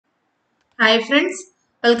Hi friends,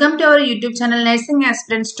 welcome to our YouTube channel Nursing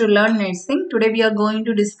Aspirants to Learn Nursing. Today we are going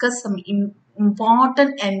to discuss some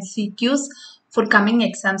important MCQs for coming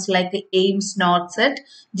exams like AIIMS, NOTSET,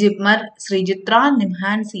 JIPMER, Srijitra,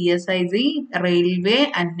 NIMHANS, CSIZ, Railway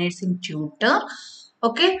and Nursing Tutor.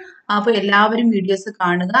 Okay, അപ്പോൾ എല്ലാവരും videos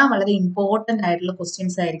കാണുക. വളരെ important ആയിട്ടുള്ള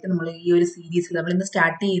questions ആയിരിക്കും നമ്മൾ ഈ ഒരു സീരീസിൽ നമ്മൾ ഇന്ന്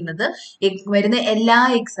സ്റ്റാർട്ട് ചെയ്യുന്നത്. വരുന്ന എല്ലാ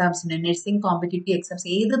എക്സാംസിനും നഴ്സിംഗ് കോമ്പറ്റേറ്റീവ് എക്സാംസ്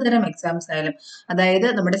ഏത് തരം എക്സാംസ് ആയാലും, അതായത്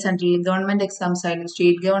നമ്മുടെ സെൻട്രൽ ഗവൺമെന്റ് എക്സാംസ് ആയാലും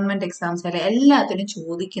സ്റ്റേറ്റ് ഗവൺമെന്റ് എക്സാംസ് ആയാലും എല്ലാത്തിനും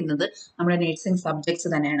ചോദിക്കുന്നത് നമ്മുടെ നഴ്സിംഗ്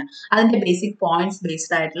സബ്ജക്ട്സ് തന്നെയാണ്. അതിന്റെ ബേസിക് പോയിന്റ്സ്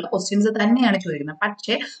ബേസ്ഡ് ആയിട്ടുള്ള ക്വസ്റ്റ്യൻസ് തന്നെയാണ് ചോദിക്കുന്നത്.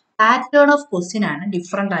 പക്ഷേ പാറ്റേൺ ഓഫ് ക്വസ്റ്റ്യൻ ആണ്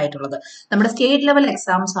ഡിഫറെന്റ് ആയിട്ടുള്ളത്. നമ്മുടെ സ്റ്റേറ്റ് ലെവൽ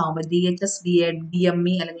എക്സാംസ് ആകുമ്പോൾ DHS,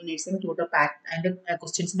 DME അല്ലെങ്കിൽ നഴ്സിംഗ് ട്യൂട്ടർ അതിന്റെ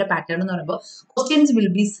ക്വസ്റ്റ്യൻസിന്റെ പാറ്റേൺ എന്ന് പറയുമ്പോൾ ക്വസ്റ്റ്യൻസ് വിൽ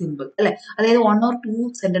ബി സിമ്പിൾ അല്ലെ, അതായത് 1 or 2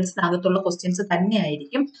 സെന്റൻസിനകത്തുള്ള ക്വസ്റ്റ്യൻസ്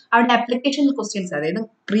തന്നെയായിരിക്കും. അവിടെ ആപ്ലിക്കേഷൻ ക്വസ്റ്റ്യൻസ്, അതായത്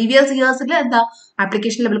പ്രീവിയസ് ഇയേഴ്സിൽ എന്താ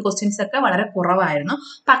ആപ്ലിക്കേഷൻ ലെവൽ ക്വസ്റ്റ്യൻസ് ഒക്കെ വളരെ കുറവായിരുന്നു.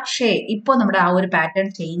 പക്ഷേ ഇപ്പോൾ നമ്മുടെ ആ ഒരു പാറ്റേൺ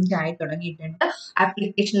ചേഞ്ച് ആയി തുടങ്ങിയിട്ടുണ്ട്.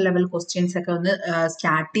 ആപ്ലിക്കേഷൻ ലെവൽ ക്വസ്റ്റ്യൻസ് ഒക്കെ ഒന്ന്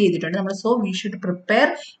സ്റ്റാർട്ട് ചെയ്തിട്ടുണ്ട് നമ്മൾ. So we should prepare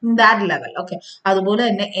in that level. Okay, അതുപോലെ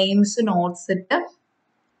തന്നെ AIIMS, നോട്ട്സെറ്റ്,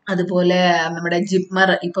 അതുപോലെ നമ്മുടെ ജിപ്മർ,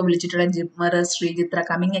 ഇപ്പൊ വിളിച്ചിട്ടുള്ള ജിപ്മർ, ശ്രീചിത്ര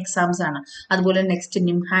കമ്മിങ് എക്സാംസ് ആണ്. അതുപോലെ നെക്സ്റ്റ്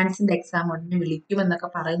നിംഹാൻസിന്റെ എക്സാം ഉടനെ വിളിക്കുമെന്നൊക്കെ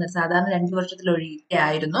പറയുന്നത് സാധാരണ 2 വർഷത്തിലൊഴികെ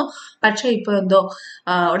ആയിരുന്നു. പക്ഷെ ഇപ്പൊ എന്തോ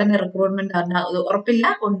ഉടനെ റിക്രൂട്ട്മെന്റ് ഉറപ്പില്ല,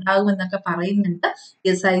 ഉണ്ടാകുമെന്നൊക്കെ പറയുന്നുണ്ട്.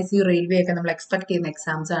 SIC, റെയിൽവേ ഒക്കെ നമ്മൾ എക്സ്പെക്ട് ചെയ്യുന്ന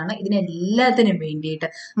എക്സാംസ് ആണ്. ഇതിനെല്ലാത്തിനും വേണ്ടിയിട്ട്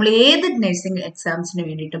നമ്മൾ ഏത് നഴ്സിംഗ് എക്സാംസിന്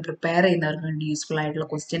വേണ്ടിയിട്ടും പ്രിപ്പയർ ചെയ്യുന്നവർക്ക് വേണ്ടി യൂസ്ഫുൾ ആയിട്ടുള്ള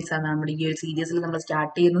ക്വസ്റ്റ്യൻസ് ആണ് നമ്മുടെ ഈ ഒരു സീരീസിൽ നമ്മൾ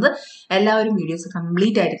സ്റ്റാർട്ട് ചെയ്യുന്നത്. എല്ലാവരും വീഡിയോസ്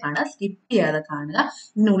കംപ്ലീറ്റ് ആയിട്ട് കാണുക, സ്കിപ്പ് ചെയ്യാതെ കാണുക.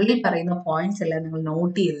 ഉള്ളിൽ പറയുന്ന പോയിന്റ്സ് എല്ലാം നിങ്ങൾ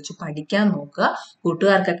നോട്ട് ചെയ്ത് വെച്ച് പഠിക്കാൻ നോക്കുക.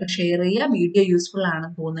 കൂട്ടുകാർക്കൊക്കെ ഷെയർ ചെയ്യുക. വീഡിയോ യൂസ്ഫുൾ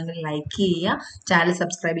ആണെന്ന് തോന്നുന്നെങ്കിൽ ലൈക്ക് ചെയ്യുക. ചാനൽ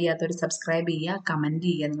സബ്സ്ക്രൈബ് ചെയ്യാത്തവർ സബ്സ്ക്രൈബ് ചെയ്യുക. കമന്റ്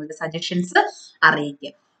ചെയ്യുക. നിങ്ങളുടെ സജഷൻസ്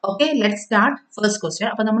അറിയിക്കുക. Okay, let start. First question.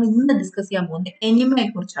 അപ്പൊ നമ്മൾ ഇന്ന് ഡിസ്കസ് ചെയ്യാൻ പോകുന്നത് എനിമയെ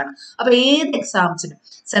കുറിച്ചാണ്. അപ്പൊ ഏത് എക്സാംസിനും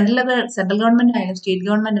സെൻട്രൽ ഗവൺമെന്റ് ആയാലും സ്റ്റേറ്റ്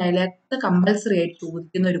ഗവൺമെന്റ് ആയാലും ഒക്കെ കമ്പൽസറി ആയിട്ട്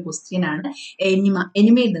ചോദിക്കുന്ന ഒരു ക്വസ്റ്റ്യൻ ആണ് എനിമ.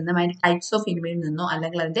 എനിമയിൽ നിന്നും അതിന്റെ ടൈപ്സ് ഓഫ് എനിമയിൽ നിന്നോ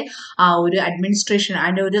അല്ലെങ്കിൽ അതിന്റെ ആ ഒരു അഡ്മിനിസ്ട്രേഷൻ,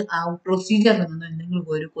 അതിന്റെ ഒരു പ്രൊസീജിയറിൽ നിന്നോ എന്തെങ്കിലും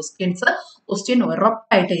ഒരു ക്വസ്റ്റ്യൻ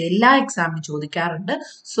ഉറപ്പായിട്ട് എല്ലാ എക്സാമിനും ചോദിക്കാറുണ്ട്.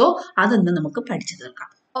 സോ അതൊന്ന് നമുക്ക് പഠിച്ചു തീർക്കാം.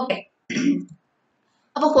 ഓക്കെ,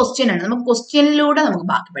 അപ്പൊ ക്വസ്റ്റ്യൻ ആണ്. നമുക്ക് ക്വസ്റ്റ്യനിലൂടെ നമുക്ക്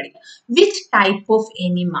ബാക്കി പഠിക്കാം. Which type of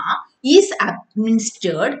enema is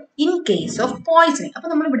administered in case of poisoning. അപ്പൊ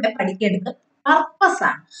നമ്മൾ ഇവിടെ പഠിക്കേണ്ടത് പർപ്പസ്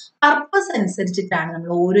ആണ്. പർപ്പസ് അനുസരിച്ചിട്ടാണ് നമ്മൾ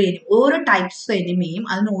ഓരോ ടൈപ്സ് എനിമയും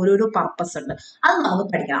അതിന് ഓരോരോ പർപ്പസ് ഉണ്ട്. അത് നമുക്ക്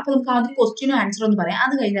പഠിക്കണം. അപ്പൊ നമുക്ക് ആദ്യം ക്വസ്റ്റ്യനും ആൻസറും ഒന്ന് പറയാം,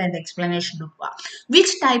 അത് കഴിഞ്ഞാൽ അതിന്റെ എക്സ്പ്ലനേഷൻ പോവാം.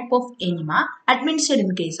 Which type of enema administered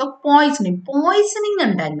in case of poisoning. Poisoning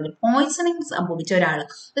ഉണ്ടെങ്കിൽ, പോയിസണിങ് സംഭവിച്ച ഒരാൾ,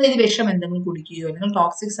 അതായത് വിഷം എന്തെങ്കിലും കുടിക്കുകയോ അല്ലെങ്കിൽ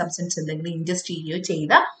ടോക്സിക് സബ്സ്റ്റൻസ് എന്തെങ്കിലും ഇൻജസ്റ്റ് ചെയ്യുകയോ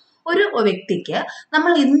ചെയ്ത ഒരു വ്യക്തിക്ക്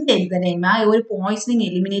നമ്മൾ എന്ത് ആ ഒരു പോയിസണിങ്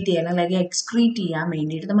എലിമിനേറ്റ് ചെയ്യാൻ അല്ലെങ്കിൽ എക്സ്ക്രീറ്റ് ചെയ്യാൻ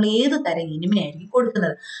വേണ്ടിയിട്ട് നമ്മൾ ഏത് തരം എനിമയായിരിക്കും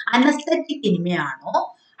കൊടുക്കുന്നത്? Anaesthetic എനിമയാണോ,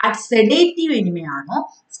 sedative എനിമയാണോ,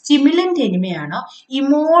 stimulant എനിമയാണോ,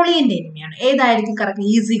 ഇമോളിയന്റ് എനിമയാണോ? ഏതായിരിക്കും കറക്റ്റ്?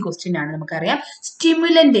 ഈസി ക്വസ്റ്റ്യൻ ആണ്. നമുക്കറിയാം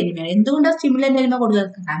സ്റ്റിമുലന്റ് എനിമയാണ്. എന്തുകൊണ്ടാണ് സ്റ്റിമുലന്റ് എനിമ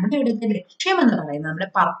കൊടുക്കുന്നത്? നമ്മുടെ ഇവിടുത്തെ ലക്ഷ്യം എന്ന് പറയുന്നത്, നമ്മുടെ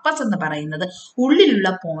പർപ്പസ് എന്ന് പറയുന്നത് ഉള്ളിലുള്ള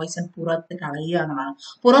പോയിസൺ പുറത്ത് കളയുക എന്നുള്ളതാണ്.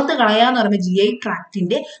 പുറത്ത് കളയുക എന്ന് പറയുമ്പോൾ GI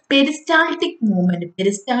ട്രാക്റ്റിന്റെ പെരിസ്റ്റാൾട്ടിക് മൂവ്മെന്റ്,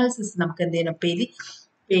 പെരിസ്റ്റാൾസിസ് നമുക്ക് എന്ത് ചെയ്യണം?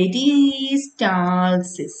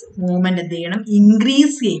 പെരിസ്റ്റാൾസിസ് മൂവ്മെന്റ് എന്ത് ചെയ്യണം?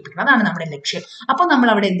 ഇൻക്രീസ് ചെയ്യിപ്പിക്കണം. അതാണ് നമ്മുടെ ലക്ഷ്യം. അപ്പൊ നമ്മൾ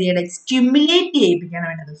അവിടെ എന്ത് ചെയ്യണം? സ്റ്റിമുലേറ്റ് ചെയ്യിപ്പിക്കാൻ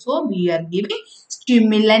വേണ്ടത്. So we are giving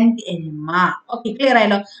stimulant enema. Okay, clear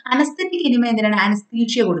ആയല്ലോ. അനസ്തെറ്റിക് എനിമ എന്തിനാണ്?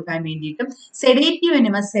 അനസ്തീഷ്യ കൊടുക്കാൻ വേണ്ടിയിട്ടും, സെഡേറ്റീവ്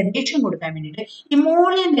എനിമ സെഡേഷൻ കൊടുക്കാൻ വേണ്ടിയിട്ട്,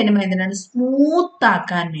 ഇമോളിയന്റ് എനിമ എന്തിനാണ്? സ്മൂത്ത്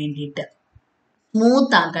ആക്കാൻ വേണ്ടിയിട്ട്,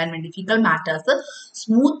 ഫിക്കൽ മാറ്റേഴ്സ്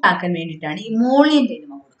സ്മൂത്ത് ആക്കാൻ വേണ്ടിയിട്ടാണ് ഇമോളിയന്റ്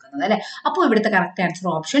എനിമ കൊടുക്കുന്നത് അല്ലെ. അപ്പോൾ ഇവിടുത്തെ കറക്റ്റ് ആൻസർ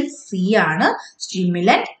ഓപ്ഷൻ സി ആണ്,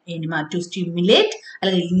 സ്റ്റിമുലന്റ് എനിമ. ടു സ്റ്റിമുലേറ്റ്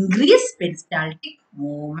അല്ലെങ്കിൽ ഇൻക്രീസ് പെരിസ്റ്റാൾട്ടിക്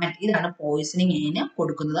മൂവ്മെന്റ്. ഇതാണ് പോയിസണിങ്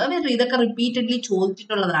കൊടുക്കുന്നത്. ഇതൊക്കെ റിപ്പീറ്റഡ്ലി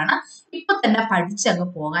ചോദിച്ചിട്ടുള്ളതാണ്. ഇപ്പൊ തന്നെ പഠിച്ചങ്ങ്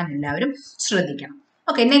പോകാൻ എല്ലാവരും ശ്രദ്ധിക്കണം.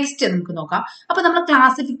 ഓക്കെ, നെക്സ്റ്റ് നമുക്ക് നോക്കാം. അപ്പൊ നമ്മൾ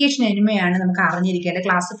ക്ലാസിഫിക്കേഷൻ എനിമയാണ് നമുക്ക് അറിഞ്ഞിരിക്കേണ്ടത്.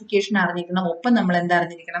 ക്ലാസിഫിക്കേഷൻ അറിഞ്ഞിരിക്കണം, ഒപ്പം നമ്മൾ എന്താ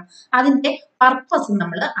അറിഞ്ഞിരിക്കണം? അതിന്റെ പർപ്പസ്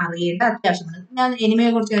നമ്മൾ അറിയേണ്ട അത്യാവശ്യമാണ്. ഞാൻ എനിമയെ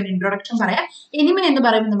കുറിച്ച് ഒരു ഇൻട്രൊഡക്ഷൻ പറയാം. എനിമ എന്ന്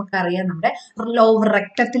പറയുമ്പോൾ നമുക്കറിയാം, നമ്മുടെ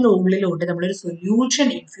റെക്ടത്തിനുള്ളിലോട്ട് നമ്മളൊരു സൊല്യൂഷൻ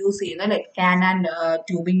ഇൻഫ്യൂസ് ചെയ്യുന്ന, അല്ലെ, can and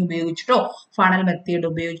tubing ഉപയോഗിച്ചിട്ടോ funnel method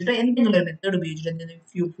ഉപയോഗിച്ചിട്ടോ എന്തെങ്കിലും ഒരു മെത്തേഡ്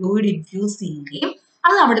ഉപയോഗിച്ചിട്ടോ ഫ്ലൂയിഡ് ഇൻഫ്യൂസ് ചെയ്യുകയും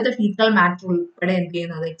അത് അവിടുത്തെ ഫീക്കൽ മാറ്റർ ഉൾപ്പെടെ എന്ത്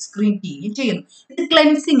ചെയ്യുന്നു? അത് എക്സ്ക്രീറ്റ് ചെയ്യുകയും ചെയ്യുന്നു. ഇത്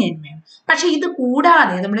ക്ലെൻസിങ് എനിമയാണ്. പക്ഷെ ഇത്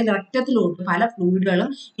കൂടാതെ നമ്മുടെ രക്തത്തിലോട്ട് പല ഫ്ലൂയിഡുകളും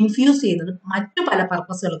ഇൻഫ്യൂസ് ചെയ്യുന്നത് മറ്റു പല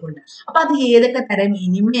പർപ്പസുകൾ കൊണ്ട്. അപ്പൊ അത് ഏതൊക്കെ തരം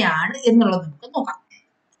എനിമയാണ് എന്നുള്ളത് നമുക്ക് നോക്കാം.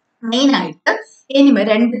 മെയിനായിട്ട് എനിമ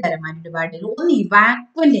രണ്ട് തരമാണ് ഡിവൈഡ് ചെയ്തു. ഒന്ന്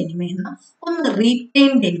ഇവാക്വന്റ് എനിമ എന്നും ഒന്ന്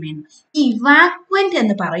റീറ്റെയിൻഡ് എനിമ എന്നും. ഈ ഇവാക്വന്റ്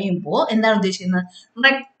എന്ന് പറയുമ്പോൾ എന്താണ് ഉദ്ദേശിക്കുന്നത്?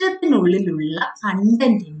 രക്തത്തിനുള്ളിലുള്ള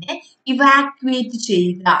കണ്ടന്റിനെ ഇവാക്യുവേറ്റ്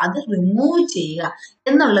ചെയ്യുക, അത് റിമൂവ് ചെയ്യുക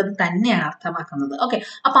എന്നുള്ളത് തന്നെയാണ് അർത്ഥമാക്കുന്നത്. ഓക്കെ,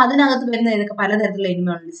 അപ്പൊ അതിനകത്ത് വരുന്ന ഏതൊക്കെ പലതരത്തിലുള്ള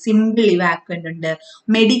എനിമയുണ്ട്. സിമ്പിൾ ഇവാക്വന്റ് ഉണ്ട്,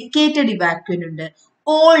 മെഡിക്കേറ്റഡ് ഇവാക്വന്റ് ഉണ്ട്,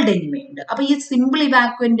 കോൾഡ് എനിമയുണ്ട്. അപ്പൊ ഈ സിമ്പിൾ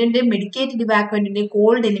ഇവാക്വന്റിന്റെ, മെഡിക്കേറ്റഡ് ഇവാക്വന്റിന്റെ,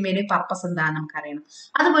 കോൾഡ് എനിമയുടെ പർപ്പസ് എന്താണെന്ന് നമുക്കറിയണം.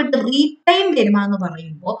 അത് പോയിട്ട് റീറ്റൈൻഡ് എനിമ എന്ന്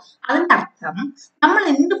പറയുമ്പോൾ അതിന്റെ അർത്ഥം നമ്മൾ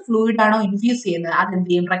എന്ത് ഫ്ലൂയിഡ് ആണോ ഇൻഫ്യൂസ് ചെയ്യുന്നത് അത് എന്ത്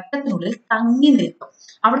ചെയ്യും? രക്തത്തിനുള്ളിൽ തങ്ങി നിൽക്കും.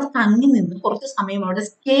 അവിടെ തങ്ങി നിന്ന് കുറച്ച് സമയം അവിടെ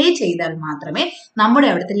സ്റ്റേ ചെയ്താൽ മാത്രമേ നമ്മുടെ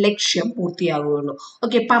അവിടുത്തെ ലക്ഷ്യം പൂർത്തിയാവുകയുള്ളൂ.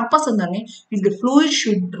 ഓക്കെ, പർപ്പസ് എന്ന് പറഞ്ഞാൽ the fluid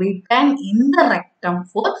should return in the rectum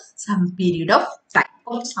for some period of time.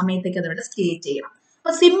 കുറച്ച് സമയത്തേക്ക് അതവിടെ സ്റ്റേ ചെയ്യണം.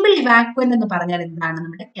 അപ്പൊ സിമ്പിൾ ഇവാക്വന്റ് എന്ന് പറഞ്ഞാൽ എന്താണ്?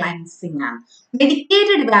 നമ്മുടെ ക്ലൻസിങ് ആണ്.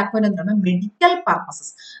 മെഡിക്കേറ്റഡ് ഇവാക്വന്റ് എന്ന് പറയുമ്പോൾ മെഡിക്കൽ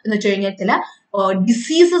പർപ്പസസ് എന്ന് വെച്ച് കഴിഞ്ഞാൽ ചില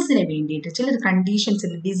ഡിസീസസിന് വേണ്ടിയിട്ട്, ചില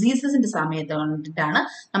കണ്ടീഷൻസിന്, ഡിസീസസിന്റെ സമയത്ത് വേണ്ടിയിട്ടാണ്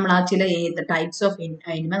നമ്മൾ ആ ചില ടൈപ്സ് ഓഫ്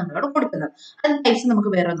എനിമ നമ്മളോട് കൊടുക്കുന്നത്. അത് ടൈപ്സ്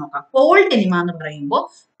നമുക്ക് വേറെ നോക്കാം. കോൾഡ് എനിമ എന്ന് പറയുമ്പോൾ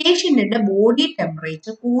പേഷ്യന്റിന്റെ ബോഡി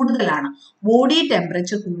ടെമ്പറേച്ചർ കൂടുതലാണ്. ബോഡി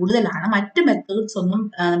ടെമ്പറേച്ചർ കൂടുതലാണ്, മറ്റു മെത്തേഡ്സ് ഒന്നും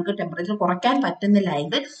നമുക്ക് ടെമ്പറേച്ചർ കുറയ്ക്കാൻ പറ്റുന്നില്ല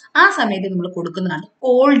എങ്കിൽ ആ സമയത്ത് നമ്മൾ കൊടുക്കുന്നതാണ്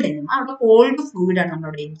കോൾഡ് എനിമ. അവിടെ കോൾഡ് ഫ്ലൂയിഡ് ആണ്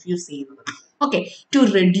നമ്മളവിടെ ഇൻഫ്യൂസ് ചെയ്യുന്നത്. Okay, to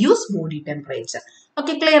reduce body temperature.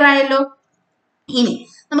 Okay, clear ആയല്ലോ? ഇനി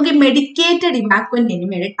നമുക്ക് മെഡിക്കേറ്റഡ് ഇവാക്വന്റ്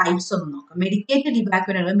എനിമയുടെ ടൈപ്സ് ഒന്ന് നോക്കാം. മെഡിക്കേറ്റഡ്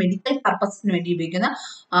ഇവാക്വന്റ് മെഡിക്കൽ പർപ്പസിന് വേണ്ടി ഉപയോഗിക്കുന്ന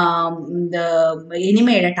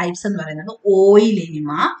എനിമയുടെ ടൈപ്സ് എന്ന് പറയുന്നത് oil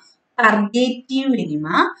enema, purgative enema,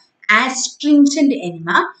 ആസ്ട്രിൻജന്റ് enema,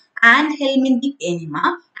 ആൻഹെൽമിന്റിക് enema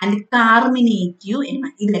and carminative enema.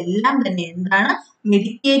 ഇതെല്ലാം തന്നെ എന്താണ്?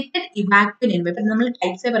 Medicated ഇവാക്വന്റ് enema. ഇപ്പൊ നമ്മൾ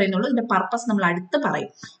ടൈപ്സേ പറയുന്നുള്ളൂ, ഇതിന്റെ പർപ്പസ് നമ്മൾ അടുത്ത്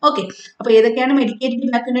പറയും. ഓക്കെ, അപ്പൊ ഏതൊക്കെയാണ് medicated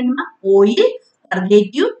ഇവാക്വന്റ് enema? Oil,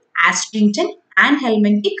 purgative, ആസ്ട്രിൻജന്റ്,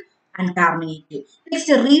 ആൻഹെൽമിന്റിക് and carminative.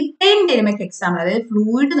 Next retained എനിമയ്ക്ക് example, അതായത്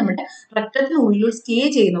ഫ്ലൂയിഡ് നമ്മുടെ രക്തത്തിനുള്ളിൽ സ്റ്റേ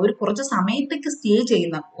ചെയ്യുന്ന, ഒരു കുറച്ച് സമയത്തേക്ക് സ്റ്റേ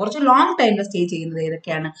ചെയ്യുന്ന, കുറച്ച് ലോങ് ടൈമിൽ സ്റ്റേ ചെയ്യുന്നത്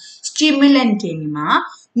ഏതൊക്കെയാണ്? Stimulant enema,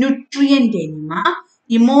 nutrient enema,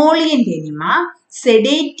 ഇമോളിയന്റ് enema,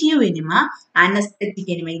 sedative enema,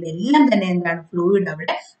 anaesthetic enema. ഇതെല്ലാം തന്നെ എന്താണ്? ഫ്ലൂയിഡ്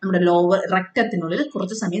അവിടെ നമ്മുടെ രക്തത്തിനുള്ളിൽ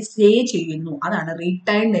കുറച്ച് സമയം സ്റ്റേ ചെയ്യുന്നു. അതാണ്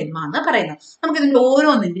റീറ്റൈൻഡ് എനിമ എന്ന് പറയുന്നത്. നമുക്ക് ഇതിന്റെ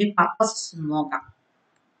ഓരോന്നിന്റെയും പർപ്പസ് നോക്കാം.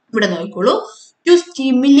 ഇവിടെ നോക്കിക്കോളൂ. ടു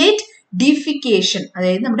സ്റ്റിമുലേറ്റ് ഡിഫിക്കേഷൻ,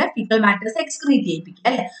 അതായത് നമ്മുടെ ഫീക്കൽ മാറ്റേഴ്സ് എക്സ്ക്രീറ്റ് ചെയ്യിപ്പിക്കുക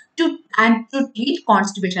അല്ലെ. ടു ട്രീറ്റ്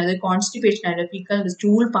കോൺസ്റ്റിപ്പേഷൻ, അതായത് കോൺസ്റ്റിപ്പേഷൻ ആയിട്ട് ഫീക്കൽ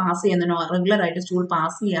സ്റ്റൂൾ പാസ് ചെയ്യുന്ന, റെഗുലർ ആയിട്ട് സ്റ്റൂൾ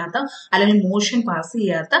പാസ് ചെയ്യാത്ത അല്ലെങ്കിൽ മോഷൻ പാസ്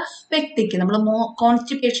ചെയ്യാത്ത വ്യക്തിക്ക്, നമ്മൾ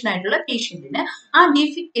കോൺസ്റ്റിപ്പേഷൻ ആയിട്ടുള്ള പേഷ്യന്റിന് ആ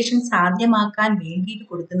ഡിഫിക്കേഷൻ സാധ്യമാക്കാൻ വേണ്ടിയിട്ട്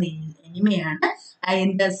കൊടുക്കുന്ന എനിമയാണ്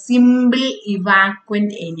സിമ്പിൾ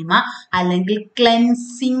ഇവാക്വന്റ് എനിമ അല്ലെങ്കിൽ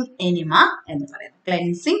ക്ലെൻസിങ് എനിമ എന്ന് പറയുന്നത്.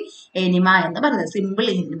 ക്ലെൻസിങ് എനിമ എന്ന് പറയുന്നത് സിമ്പിൾ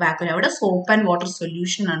ഇവാക്വന്റ്. അവിടെ സോപ്പ് ആൻഡ് വാട്ടർ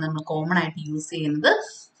സൊല്യൂഷൻ ആണ് നമ്മൾ കോമൺ ആയിട്ട് യൂസ് ചെയ്യുന്നത്.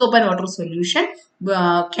 Soap and water solution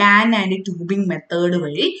can and tubing method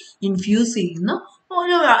വഴി ഇൻഫ്യൂസ് ചെയ്യുന്നു.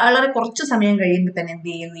 ഒരു വളരെ കുറച്ച് സമയം കഴിയുമ്പോൾ തന്നെ എന്ത്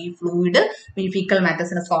ചെയ്യുന്നു? ഈ ഫ്ലൂയിഡ് ഈ ഫീക്കൽ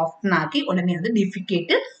മാറ്റേഴ്സിനെ സോഫ്റ്റൻ ആക്കി ഉടനെ അത്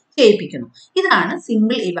ഡിഫിക്കേറ്റ് ചെയ്യിപ്പിക്കുന്നു. ഇതാണ്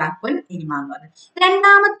സിമ്പിൾ ഇവാക്വന്റ് എനിമ എന്ന് പറയുന്നത്.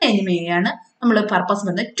 രണ്ടാമത്തെ എനിമയാണ് നമ്മൾ പർപ്പസ്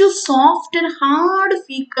പറയുന്നത് to soft and hard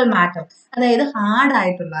fecal matter, അതായത് ഹാർഡ്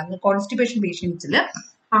ആയിട്ടുള്ള കോൺസ്റ്റിപ്പേഷൻ പേഷ്യൻസിൽ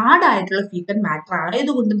ഹാർഡ് ആയിട്ടുള്ള ഫീക്കൽ മാറ്റർ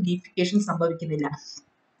ആയതുകൊണ്ടും ഡീഫിക്കേഷൻ സംഭവിക്കുന്നില്ല.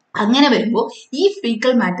 അങ്ങനെ വരുമ്പോൾ ഈ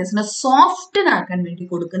ഫീക്കൽ മാറ്റേഴ്സിനെ സോഫ്റ്റൻ ആക്കാൻ വേണ്ടി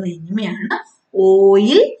കൊടുക്കുന്ന എനിമയാണ്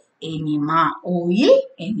ഓയിൽ എനിമ. ഓയിൽ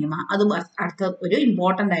എനിമ അത് അടുത്ത ഒരു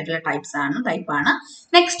ഇമ്പോർട്ടന്റ് ആയിട്ടുള്ള ടൈപ്പാണ്.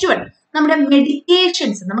 നെക്സ്റ്റ് വൺ, നമ്മുടെ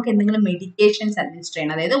മെഡിക്കേഷൻസ്. നമുക്ക് എന്തെങ്കിലും മെഡിക്കേഷൻസ് അഡ്മിനിസ്റ്റർ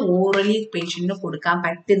ചെയ്യണം, അതായത് ഓറലി പേഷ്യന്റിന് കൊടുക്കാൻ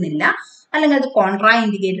പറ്റുന്നില്ല അല്ലെങ്കിൽ അത് കോൺട്രാ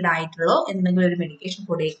ഇൻഡിക്കേറ്റഡ് ആയിട്ടുള്ള എന്തെങ്കിലും ഒരു മെഡിക്കേഷൻ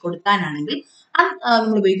കൊടുക്കാനാണെങ്കിൽ അത്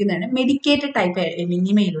നമ്മൾ ഉപയോഗിക്കുന്നതാണ് മെഡിക്കേറ്റഡ് ടൈപ്പ്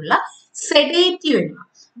എനിമയിലുള്ള സെഡേറ്റീവ് എനിമ.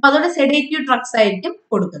 അപ്പൊ അതോടെ സെഡേറ്റീവ് ഡ്രഗ്സ് ആയിരിക്കും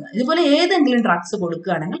കൊടുക്കുന്നത്. ഇതുപോലെ ഏതെങ്കിലും ഡ്രഗ്സ്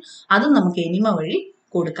കൊടുക്കുകയാണെങ്കിൽ അതും നമുക്ക് എനിമ വഴി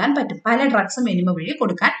കൊടുക്കാൻ പറ്റും. പല ഡ്രഗ്സും എനിമ വഴി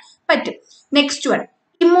കൊടുക്കാൻ പറ്റും. Next one,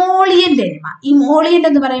 ഇമോളിയന്റ് enema. ഇമോളിയന്റ്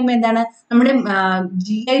എന്ന് പറയുമ്പോൾ എന്താണ്? നമ്മുടെ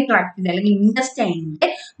GI ട്രാക്ടിന്റെ അല്ലെങ്കിൽ ഇൻഡസ്റ്റൈനിന്റെ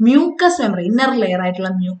മ്യൂക്കസ് മെമ്പറൈൻ, ഇന്നർ ലെയർ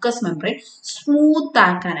ആയിട്ടുള്ള മ്യൂക്കസ് മെമ്പറൈൻ സ്മൂത്ത്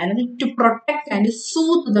ആക്കാൻ അല്ലെങ്കിൽ to protect and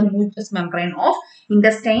soothe the mucus membrane of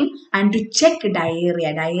intestine and to check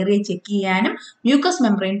diarrhoea check ചെയ്യാനും മ്യൂക്കസ്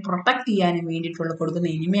മെമ്പറൈൻ പ്രൊട്ടക്ട് ചെയ്യാനും വേണ്ടിയിട്ടുള്ള കൊടുക്കുന്ന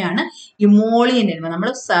എനിമയാണ് ഇമോളിയന്റ് എനിമ.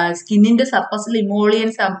 നമ്മൾ സ്കിന്നിന്റെ സർഫസിൽ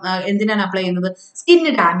ഇമോളിയൻസ് എന്തിനാണ് അപ്ലൈ ചെയ്യുന്നത്?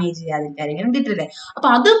 സ്കിന്ന് ഡാമേജ് ചെയ്യാതിരിക്കാൻ വേണ്ടിയിട്ടല്ലേ. അപ്പൊ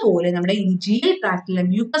അതുപോലെ നമ്മുടെ GI ട്രാക്ടിലെ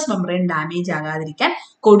മ്യൂക്കസ് മെമ്പറൈൻ ഡാമേജ് ആകാതിരിക്കാൻ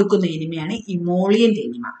കൊടുക്കുന്ന എനിമയാണ് ഇമോളിയന്റ്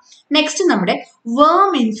എനിമ. നെക്സ്റ്റ് നമ്മുടെ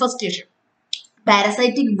വേം ഇൻഫെസ്റ്റേഷൻ,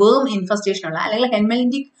 പാരസൈറ്റിക് വേം ഇൻഫെസ്റ്റേഷൻ ഉള്ള അല്ലെങ്കിൽ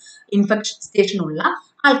ഹെൽമിന്റിക് ഇൻഫെസ്റ്റേഷൻ ഉള്ള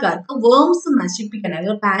ആൾക്കാർക്ക് വേംസ് നശിപ്പിക്കാൻ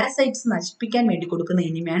അല്ലെങ്കിൽ പാരസൈറ്റ്സ് നശിപ്പിക്കാൻ വേണ്ടി കൊടുക്കുന്ന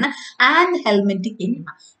എനിമയാണ് ആൻഹെൽമിന്റിക് enema,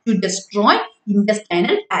 to destroy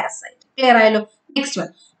intestinal parasite. Clear ആയല്ലോ? Next one.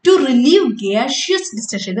 To relieve gaseous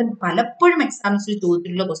distension. ഇത് പലപ്പോഴും എക്സാംസിൽ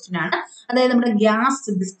ചോദിച്ചിട്ടുള്ള ക്വസ്റ്റ്യൻ ആണ്. അതായത് നമ്മുടെ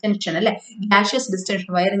ഗ്യാസ് ഡിസ്റ്റൻഷൻ അല്ലെ, ഗ്യാഷ്യസ് ഡിസ്റ്റൻഷൻ,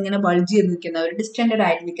 വയറിങ്ങനെ ബൾജ് ചെയ്ത് നിൽക്കുന്ന ഒരു ഡിസ്റ്റൻഡഡ്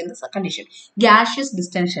ആയിട്ട് നിൽക്കുന്ന കണ്ടീഷൻ, ഗ്യാഷ്യസ്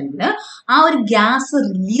ഡിസ്റ്റൻഷനിൽ ആ ഒരു ഗ്യാസ്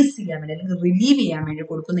റിലീസ് ചെയ്യാൻ വേണ്ടി അല്ലെങ്കിൽ റിലീവ് ചെയ്യാൻ വേണ്ടി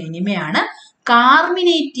കൊടുക്കുന്ന എനിമയാണ്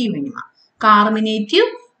carminative enema. Carminative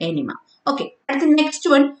enema. Okay, അടുത്ത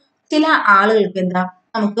നെക്സ്റ്റ് വൺ. ചില ആളുകൾക്ക് എന്താ,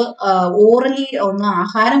 നമുക്ക് ഓറലി ഒന്നും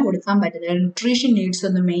ആഹാരം കൊടുക്കാൻ പറ്റുന്നില്ല, ന്യൂട്രീഷൻ നീഡ്സ്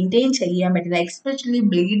ഒന്നും മെയിൻറ്റെയിൻ ചെയ്യാൻ പറ്റുന്നില്ല, എക്സ്പെഷ്യലി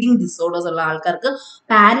ബ്ലീഡിങ് ഡിസോർഡേഴ്സ് ഉള്ള ആൾക്കാർക്ക്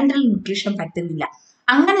പാരന്റൽ ന്യൂട്രീഷൻ പറ്റുന്നില്ല.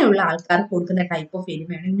 അങ്ങനെയുള്ള ആൾക്കാർക്ക് കൊടുക്കുന്ന ടൈപ്പ് ഓഫ്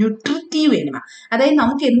എനിമയാണ് ന്യൂട്രിറ്റീവ് എനിമ. അതായത്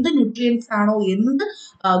നമുക്ക് എന്ത് ന്യൂട്രിയൻസ് ആണോ, എന്ത്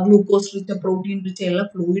ഗ്ലൂക്കോസ് റിച്ച് പ്രോട്ടീൻ റിച്ച് ഉള്ള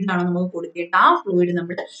ഫ്ലൂയിഡ് ആണോ നമുക്ക് കൊടുക്കേണ്ടത്, ആ ഫ്ലൂയിഡ്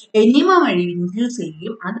നമ്മൾ എനിമ വഴി ഇൻഫ്യൂസ്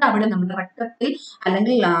ചെയ്യും. അത് അവിടെ നമ്മുടെ രക്തത്തിൽ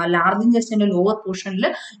അല്ലെങ്കിൽ ലാർജ് ഇൻറ്റെസ്റ്റൈനിന്റെ ലോവർ പോർഷനിൽ,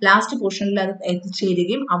 ലാസ്റ്റ് പോർഷനിൽ അത്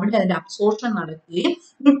എത്തിച്ചേരുകയും അവിടെ അതിന്റെ അബ്സോർപ്ഷൻ നടക്കുകയും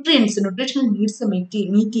ന്യൂട്രീഷണൽ നീഡ്സ്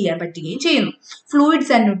മീറ്റ് ചെയ്യാൻ പറ്റുകയും ചെയ്യുന്നു.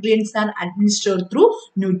 Fluids and nutrients R administered through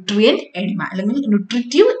nutrient enema അല്ലെങ്കിൽ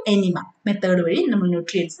ന്യൂട്രിറ്റീവ് എനിമ മെത്തേഡ് വഴി നമ്മൾ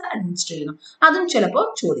ന്യൂട്രിയൻസ് അഡ്മിനിസ്റ്റർ ചെയ്യുന്നു. അതും ചിലപ്പോൾ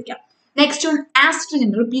ചോദിക്കാം. Next one, ആസ്ട്രിഞ്ചൻ.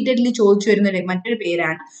 റിപ്പീറ്റഡ്ലി ചോദിച്ചു വരുന്ന മറ്റൊരു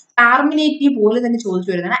പേരാണ്. കാർമിനേറ്റീവ് പോലെ തന്നെ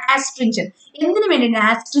ചോദിച്ചു വരുന്നതാണ് ആസ്ട്രിഞ്ചൻ. എന്തിനു വേണ്ടിയിട്ടാണ്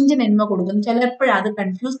ആസ്ട്രിഞ്ചൻ എനിമ കൊടുക്കുന്നത്? ചിലപ്പോഴും അത്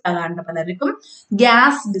കൺഫ്യൂസ് ആകാറുണ്ട് പലർക്കും.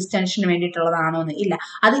 ഗ്യാസ് ഡിസ്റ്റൻഷന് വേണ്ടിയിട്ടുള്ളതാണോ എന്ന്. ഇല്ല,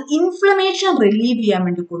 അത് ഇൻഫ്ലമേഷൻ റിലീവ് ചെയ്യാൻ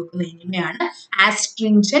വേണ്ടി കൊടുക്കുന്ന എനിമയാണ്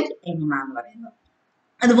ആസ്ട്രിഞ്ചൻ എനിമ എന്ന് പറയുന്നത്.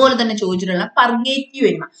 അതുപോലെ തന്നെ ചോദിച്ചിട്ടുള്ള പർഗേറ്റീവ്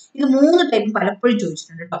എനിമ. ഇത് 3 ടൈപ്പ് പലപ്പോഴും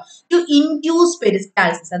ചോദിച്ചിട്ടുണ്ട് കേട്ടോ. ടു ഇൻഡ്യൂസ്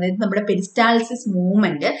പെരിസ്റ്റാൾസിസ്, അതായത് നമ്മുടെ peristalsis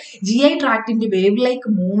movement, GI ട്രാക്ടിന്റെ wave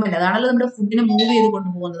like movement, അതാണല്ലോ നമ്മുടെ ഫുഡിനെ മൂവ് ചെയ്ത്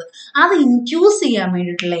കൊണ്ടുപോകുന്നത്, അത് ഇൻഡ്യൂസ് ചെയ്യാൻ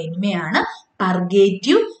വേണ്ടിയിട്ടുള്ള എനിമയാണ്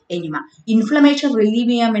പർഗേറ്റീവ് എനിമ. ഇൻഫ്ലമേഷൻ റിലീവ്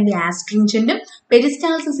ചെയ്യാൻ വേണ്ടി ആസ്ട്രിഞ്ചന്റും,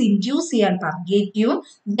 പെരിസ്റ്റാൾസിസ് ഇൻഡ്യൂസ് ചെയ്യാൻ പർഗേറ്റീവും,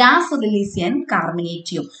 ഗ്യാസ് റിലീസ് ചെയ്യാൻ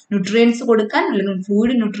കാർമിനേറ്റീവും. ന്യൂട്രിയൻസ് കൊടുക്കാൻ അല്ലെങ്കിൽ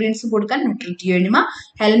ഫ്ലൂയിഡ് ന്യൂട്രിയൻസ് കൊടുക്കാൻ ന്യൂട്രിറ്റീവ് എനിമ.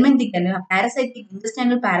 ഹെൽമെന്റിക് പാരസൈറ്റിക്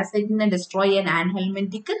ഇൻറ്റെസ്റ്റൈനൽ പാരസൈറ്റിനെ ഡിസ്ട്രോയ് ചെയ്യാൻ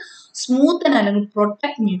ആൻഹെൽമെന്റിക്. സ്മൂത്ത് അല്ലെങ്കിൽ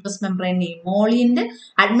protect mucus membrane ഇമോളിയന്റ്.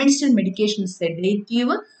 Administered medication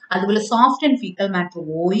sedative. അതുപോലെ soft and fecal matter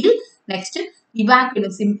oil. Next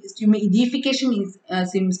ഇഡിഫിക്കേഷൻ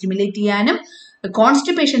stimulate ചെയ്യാനും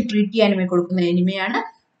കോൺസ്റ്റിപ്പേഷൻ ട്രീറ്റ് ചെയ്യാനും കൊടുക്കുന്ന എനിമയാണ്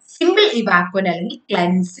സിമ്പിൾ ഇവാക്വന്റ് അല്ലെങ്കിൽ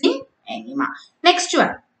cleansing enema. Next one,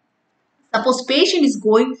 suppose patient is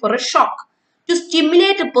going for a shock. To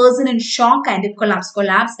stimulate a person in shock and collapse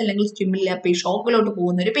അല്ലെങ്കിൽ ഷോക്കിലോട്ട്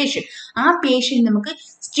പോകുന്ന ഒരു patient, ആ patient നമുക്ക്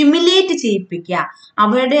stimulate ചെയ്യിപ്പിക്കുക,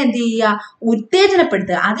 അവരുടെ എന്ത് ചെയ്യുക,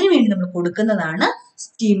 ഉത്തേജനപ്പെടുത്തുക, അതിനുവേണ്ടി നമ്മൾ കൊടുക്കുന്നതാണ്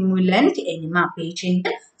സ്റ്റിമുലന്റ് എനിമ.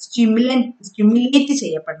 പേഷ്യന്റ് സ്റ്റിമുലേറ്റ്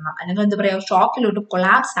ചെയ്യപ്പെടണം അല്ലെങ്കിൽ എന്താ പറയുക, ഷോക്കിലോട്ട്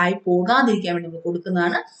കൊളാപ്സ് ആയി പോകാതിരിക്കാൻ വേണ്ടി നമ്മൾ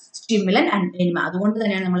കൊടുക്കുന്നതാണ് സ്റ്റിമുലന്റ് എനിമ. അതുകൊണ്ട്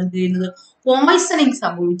തന്നെയാണ് നമ്മൾ എന്ത് ചെയ്യുന്നത്, പോയ്സണിങ്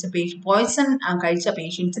സംഭവിച്ച പോയ്സൺ കഴിച്ച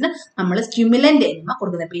പേഷ്യൻസിന് നമ്മൾ സ്റ്റിമുലന്റ് എനിമ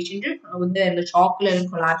കൊടുക്കുന്ന. പേഷ്യന്റ് ഷോക്കിലും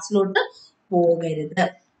കൊളാപ്സിലോട്ട് പോകരുത്.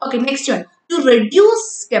 Okay, next one, to reduce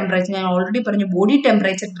temperature. ഞാൻ ഓൾറെഡി പറഞ്ഞു, ബോഡി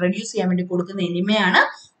ടെമ്പറേച്ചർ റെഡ്യൂസ് ചെയ്യാൻ വേണ്ടി കൊടുക്കുന്ന എനിമയാണ്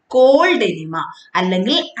കോൾഡ് എനിമ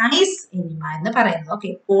അല്ലെങ്കിൽ ഐസ് എനിമ എന്ന് പറയുന്നത്. ഓക്കെ,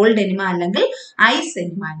 കോൾഡ് എനിമ അല്ലെങ്കിൽ ഐസ്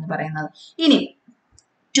എനിമ എന്ന് പറയുന്നത്. ഇനി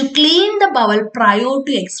to clean the bowel prior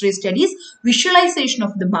to X-ray studies, visualization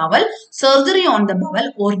of the bowel, surgery on the bowel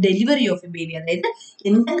or delivery of a baby. അതായത്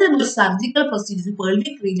എന്തെങ്കിലും ഒരു സർജിക്കൽ പ്രൊസീജിയർ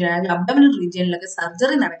പെൽവിക് റീജിയൻ അല്ലെങ്കിൽ അബ്ഡോമിനൽ റീജിയനിലൊക്കെ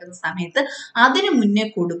സർജറി നടക്കുന്ന സമയത്ത് അതിന് മുന്നേ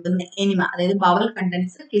കൊടുക്കുന്ന എനിമ, അതായത് ബവൽ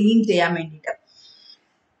കണ്ടൻസ് ക്ലീൻ ചെയ്യാൻ വേണ്ടിയിട്ട്,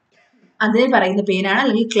 അതിന് പറയുന്ന പേരാണ്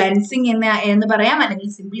അല്ലെങ്കിൽ ക്ലെൻസിങ് എന്ന് പറയാം, അല്ലെങ്കിൽ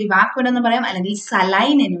സിംപ്ലി വാക്വൻ എന്ന് പറയാം, അല്ലെങ്കിൽ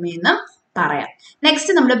സലൈൻ എനിമ എന്ന് പറയാം.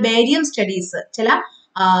 നെക്സ്റ്റ് നമ്മുടെ ബേരിയം സ്റ്റഡീസ്, ചില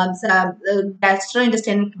ഗാസ്ട്രോ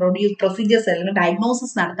ഇൻറ്റെസ്റ്റൈനൽ പ്രൊസീജിയേഴ്സ് അല്ലെങ്കിൽ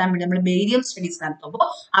ഡയഗ്നോസിസ് നടത്താൻ വേണ്ടി നമ്മൾ ബേരിയം സ്റ്റഡീസ് നടത്തുമ്പോൾ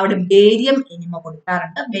അവിടെ ബേരിയം എനിമ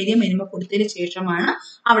കൊടുക്കാറുണ്ട്. ബേരിയം എനിമ കൊടുത്തതിന് ശേഷമാണ്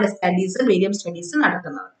അവിടെ ബേരിയം സ്റ്റഡീസ്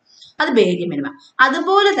നടത്തുന്നത്. അത് ബേരിയം എനിമ.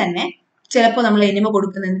 അതുപോലെ തന്നെ ചിലപ്പോൾ നമ്മൾ എനിമ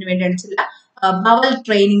കൊടുക്കുന്നതിന് വേണ്ടിയാണ് ചില ബവൽ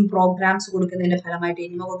ട്രെയിനിങ് പ്രോഗ്രാംസ് കൊടുക്കുന്നതിന്റെ ഫലമായിട്ട്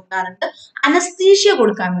എനിമ കൊടുക്കാറുണ്ട്. അനസ്തീഷ്യ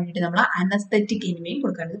കൊടുക്കാൻ വേണ്ടിയിട്ട് നമ്മൾ അനസ്തെറ്റിക് എനിമയും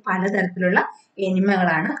കൊടുക്കാറുണ്ട്. പലതരത്തിലുള്ള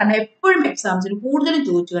എനിമകളാണ്. കാരണം എപ്പോഴും എക്സാംസിൽ കൂടുതലും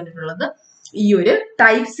ചോദിച്ചു കണ്ടിട്ടുള്ളത് ഈ ഒരു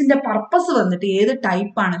ടൈപ്സിന്റെ പർപ്പസ് വന്നിട്ട് ഏത്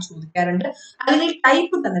ടൈപ്പാണ് ചോദിക്കാറുണ്ട്, അല്ലെങ്കിൽ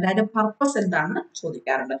ടൈപ്പ് തന്നിട്ട് അതിന്റെ പർപ്പസ് എന്താണെന്ന്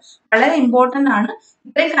ചോദിക്കാറുണ്ട്. വളരെ ഇമ്പോർട്ടന്റ് ആണ്.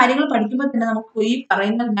 ഇത്രയും കാര്യങ്ങൾ പഠിക്കുമ്പോൾ തന്നെ നമുക്ക് ഈ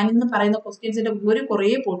ഞാൻ ഇന്ന് പറയുന്ന ക്വസ്റ്റ്യൻസിന്റെ കുറേ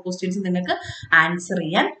ക്വസ്റ്റ്യൻസ് നിങ്ങൾക്ക് ആൻസർ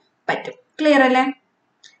ചെയ്യാൻ പറ്റും. ക്ലിയർ അല്ലേ?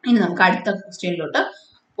 ഇനി നമുക്ക് അടുത്ത ക്വസ്റ്റ്യനിലോട്ട്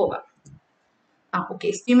പോകാം. Okay,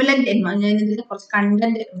 stimulant enema. ഞാൻ ഇതിൽ കുറച്ച്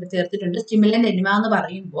കണ്ടന്റ് ഇവിടെ ചേർത്തിട്ടുണ്ട്. സ്റ്റിമുലന്റ് എനിമ എന്ന്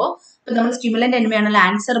പറയുമ്പോൾ ഇപ്പൊ നമ്മൾ സ്റ്റിമുലന്റ് എനിമയാണല്ലോ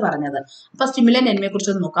ആൻസർ പറഞ്ഞത്. അപ്പൊ സ്റ്റിമുലന്റ് എനിമയെ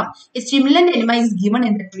കുറിച്ച് നോക്കാം. Stimulant enema is given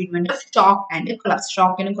in the treatment of shock and collapse.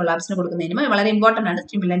 ഷോക്കിനും കൊളാപ്സിനും കൊടുക്കുന്ന എനിമ വളരെ ഇമ്പോർട്ടന്റ് ആണ്.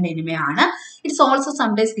 Stimulant എനിമയാണ്. It's also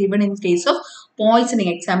sometimes given in case of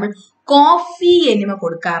poisoning. Example, coffee enema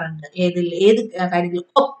കൊടുക്കാറുണ്ട്. ഏത് കാര്യത്തിൽ?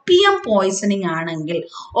 ഒപ്പിയം പോയ്സണിങ് ആണെങ്കിൽ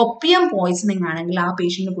ആ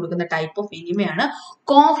പേഷ്യന്റിന് കൊടുക്കുന്ന ടൈപ്പ് ഓഫ് എനിമയാണ്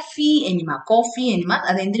കോഫി എനിമ.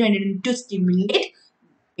 അത് എന്തിനു വേണ്ടിയിട്ട്? To stimulate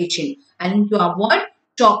patient and to avoid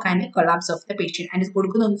shock and collapse of the patient. And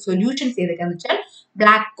it's solutions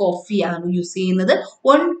black coffee use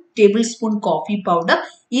 1 tablespoon coffee powder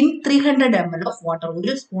in 300 ml of water.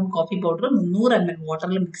 1 spoon coffee powder 300 ml water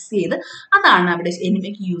mix ചെയ്ത് അതാണ് അവിടെ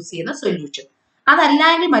എനിമയ്ക്ക് use ചെയ്യുന്ന solution.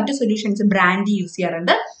 അതല്ലെങ്കിൽ മറ്റു solutions brandy use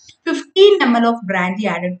ചെയ്യാറുണ്ട്. 15 ml of brandy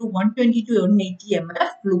added to 120 to 180 ml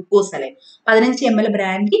of glucose saline. 15 ml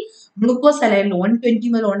brandy glucose saline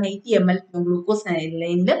 120 ml 180 ml glucose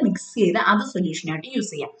saline mix ചെയ്ത് അത് solution ആയിട്ട്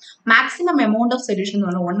യൂസ് ചെയ്യാം. മാക്സിമം എമൗണ്ട് ഓഫ് സൊല്യൂഷൻ എന്ന്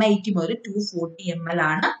പറഞ്ഞാൽ 180 മുതൽ 240 ml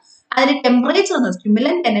ആണ്. അതിന്റെ ടെമ്പറേച്ചർ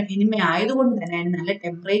സ്റ്റിമുലന്റ് എനിമ ആയതുകൊണ്ട് തന്നെ അതിന് നല്ല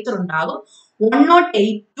ടെമ്പറേച്ചർ ഉണ്ടാകും.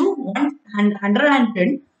 108 to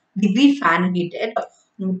 110 ഡിഗ്രി ഫാരൻഹീറ്റ് കേട്ടോ.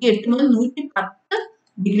 108 മുതൽ 110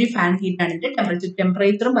 ഡിഗ്രി ഫാരൻഹീറ്റ് ആണ് ഇതിന്റെ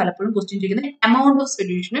ടെമ്പറേച്ചറും പലപ്പോഴും ക്വസ്റ്റ്യൻ ചോദിക്കുന്നത്. എമൗണ്ട് ഓഫ്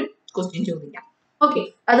സൊല്യൂഷനും ക്വസ്റ്റ്യൻ ചോദിക്കാം. ഓക്കെ,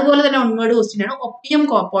 അതുപോലെ തന്നെ ഒൺവേർഡ് ക്വസ്റ്റ്യൻ ആണ് ഒപ്പിയം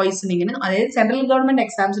പോയിസണിങ്ങിന്. അതായത് സെൻട്രൽ ഗവൺമെന്റ്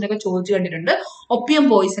എക്സാംസിനൊക്കെ ചോദിച്ചു കണ്ടിട്ടുണ്ട്. ഒപ്പിയം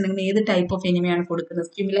പോയിസണിങ്ങിന് ഏത് ടൈപ്പ് ഓഫ് എനിമയാണ് കൊടുക്കുന്നത്?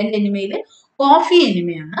 സ്റ്റിമുലന്റ് എനിമയിൽ കോഫി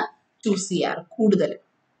എനിമയാണ് ചൂസ് ചെയ്യാറ് കൂടുതൽ.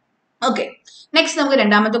 Okay, next നമുക്ക്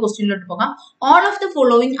രണ്ടാമത്തെ ക്വസ്റ്റ്യനിലോട്ട് പോകാം. All of the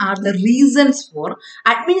following are the reasons for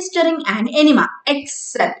administering an enema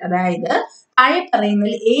except, അതായത് താഴെ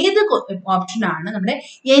പറയുന്നതിൽ ഏത് ഓപ്ഷൻ ആണ് നമ്മുടെ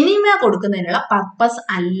എനിമ കൊടുക്കുന്നതിനുള്ള പർപ്പസ്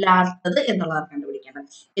അല്ലാത്തത് എന്നുള്ളതാണ് കണ്ടുപിടിക്കേണ്ടത്.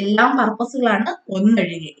 എല്ലാം പർപ്പസുകളാണ്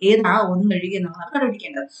ഒന്നൊഴികെ. ഏതാ ഒന്നൊഴികെ എന്നുള്ളതാണ്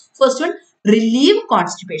കണ്ടുപിടിക്കേണ്ടത്. First one, relieve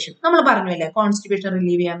constipation. നമ്മൾ പറഞ്ഞല്ലേ കോൺസ്റ്റിപ്പേഷൻ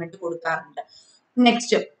റിലീവ് ചെയ്യാൻ വേണ്ടി കൊടുക്കാറുണ്ട്.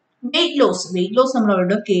 നെക്സ്റ്റ്, വെയിറ്റ് ലോസ് നമ്മൾ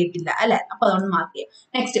അവിടെ കേട്ടില്ല അല്ലെ, അപ്പൊ അതൊന്ന് മാർക്ക് ചെയ്യാം.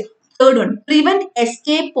 Next, third one, prevent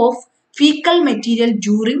escape of fecal material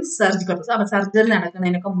during surgical. അപ്പൊ സർജറി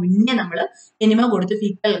നടക്കുന്നതിനൊക്കെ മുന്നേ നമ്മൾ എനിമ കൊടുത്ത്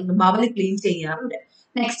ഫീക്കൽ ബവൽ ക്ലീൻ ചെയ്യാറുണ്ട്.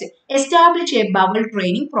 Next, establish A bowel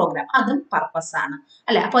training programme. അതും പർപ്പസ് ആണ്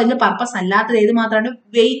അല്ലെ. അപ്പൊ അതിന്റെ പർപ്പസ് അല്ലാത്തത് ഏത് മാത്രമാണ്?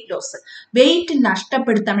 Weight loss. വെയിറ്റ്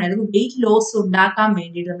നഷ്ടപ്പെടുത്താൻ വേണ്ടി, അല്ലെങ്കിൽ വെയിറ്റ് ലോസ് ഉണ്ടാക്കാൻ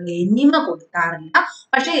വേണ്ടിയിട്ട് നമ്മൾ എനിമ കൊടുക്കാറില്ല.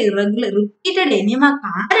 പക്ഷെ റിപ്പീറ്റഡ് എനിമ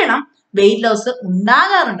കാരണം വെയിറ്റ് ലോസ്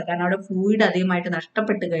ഉണ്ടാകാറുണ്ട്. കാരണം അവിടെ ഫ്ലൂയിഡ് അധികമായിട്ട്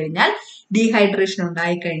നഷ്ടപ്പെട്ട് കഴിഞ്ഞാൽ, ഡീഹൈഡ്രേഷൻ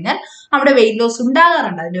ഉണ്ടായി കഴിഞ്ഞാൽ അവിടെ വെയിറ്റ് ലോസ്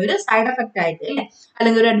ഉണ്ടാകാറുണ്ട്. അതിന്റെ ഒരു സൈഡ് എഫക്റ്റ് ആയിട്ട് അല്ലെ,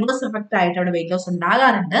 അല്ലെങ്കിൽ ഒരു അഡ്വേഴ്സ് എഫക്റ്റ് ആയിട്ട് അവിടെ വെയിറ്റ് ലോസ്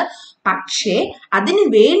ഉണ്ടാകാറുണ്ട്. പക്ഷേ അതിന്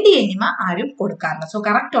വേണ്ടി എനിമ ആരും കൊടുക്കാറില്ല. സോ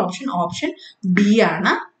കറക്റ്റ് ഓപ്ഷൻ ബി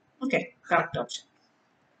ആണ്. Okay, correct option.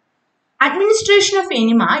 Administration of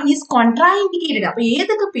enema is contraindicated. അപ്പൊ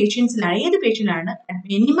ഏത് പേഷ്യൻസിലാണ്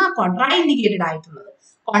എനിമ കോൺട്രാഇൻഡിക്കേറ്റഡ് ആയിട്ടുള്ളത്?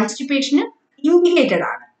 കോൺസ്റ്റിപ്പേഷന് ഇൻഡിക്കേറ്റഡ്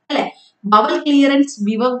ആണ് അല്ലെ. Bowel clearance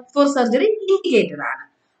before surgery indicated ആണ്.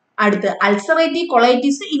 അടുത്ത് അൾസറേറ്റീവ്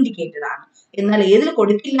കൊളൈറ്റിസ് ഇൻഡിക്കേറ്റഡ് ആണ്. എന്നാൽ ഏതിൽ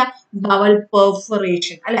കൊടുക്കില്ല? ബവൽ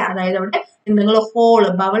പെർഫറേഷൻ അല്ലെ. അതായത് അവിടെ എന്തെങ്കിലും ഹോൾ,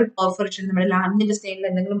 ബവൽ പെർഫറേഷൻ, നമ്മുടെ ലാർജിന്റെ സ്റ്റൈലിൽ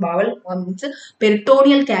എന്തെങ്കിലും ബവൽ മീൻസ്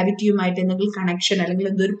പെരിട്ടോണിയൽ ക്യാവിറ്റിയുമായിട്ട് എന്തെങ്കിലും കണക്ഷൻ അല്ലെങ്കിൽ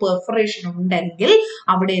എന്തൊരു പെർഫറേഷൻ ഉണ്ടെങ്കിൽ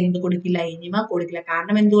അവിടെ എന്ത് കൊടുക്കില്ല? എനിമ കൊടുക്കില്ല.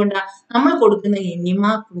 കാരണം എന്തുകൊണ്ടാണ്? നമ്മൾ കൊടുക്കുന്ന എനിമ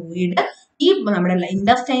ഫ്ലൂയിഡ് ഈ നമ്മുടെ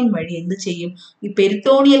ഇൻഡസ്റ്റൈൻ വഴി എന്ത് ചെയ്യും? ഈ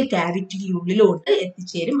പെരിട്ടോണിയൽ ക്യാവിറ്റിയുള്ളിലോട്ട്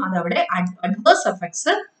എത്തിച്ചേരും. അതവിടെ അഡ്വേഴ്സ്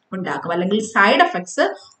എഫക്ട്സ് ഉണ്ടാക്കും, അല്ലെങ്കിൽ സൈഡ് എഫക്ട്സ്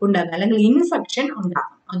ഉണ്ടാക്കും, അല്ലെങ്കിൽ ഇൻഫെക്ഷൻ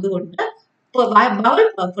ഉണ്ടാക്കും. അതുകൊണ്ട് ബവൽ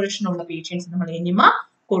പെർഫറേഷൻ ഉള്ള പേഷ്യൻസ് നമ്മൾ എനിമ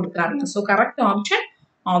കൊടുക്കാറുണ്ട്. So correct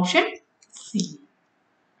option C,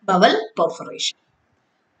 bowel perforation.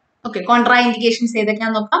 Okay, contra indications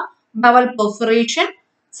ഏതൊക്കെയാന്ന് നോക്കാം. Bowel perforation,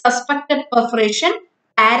 suspected perforation,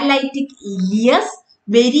 പാരലൈറ്റിക് Elias,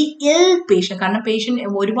 very ഇൽ പേഷ്യൻ. കാരണം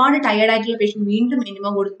പേഷ്യന്റ് ഒരുപാട് ടയേർഡ് ആയിട്ടുള്ള പേഷ്യന്റ് വീണ്ടും എനിമ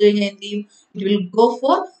കൊടുത്തു കഴിഞ്ഞാൽ എന്ത് ചെയ്യും? It will go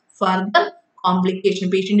for further complication.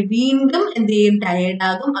 Patient വീണ്ടും എന്ത് ചെയ്യും? ടയേർഡ്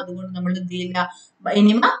ആകും. അതുകൊണ്ട് നമ്മൾ എന്ത് ചെയ്യില്ല?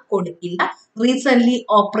 എനിമ കൊടുക്കില്ല. റീസെന്റ്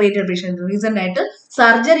ഓപ്പറേറ്റഡ് പേഷ്യൻസ്, റീസെന്റ് ആയിട്ട്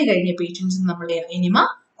സർജറി കഴിഞ്ഞ പേഷ്യൻസ് നമ്മൾ എനിമ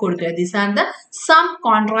കൊടുക്കില്ല. These are the sum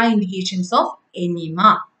contra indications of enema.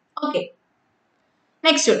 Okay,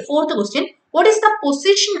 next fourth question, what is the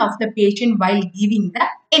position of the patient while giving the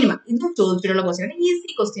enema? ഇതും ചോദിച്ചിട്ടുള്ള question ആണ്. Easy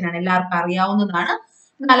question ആണ്, എല്ലാവർക്കും അറിയാവുന്നതാണ്.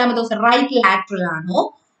 നാലാമത്തെ ക്വസ്റ്റ്യൻ, റൈറ്റ് ലാറ്ററൽ ആണോ,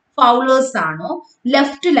 ഫൗളേഴ്സ് ആണോ,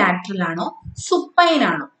 ലെഫ്റ്റ് ലാറ്ററൽ ആണോ, സുപ്പൈൻ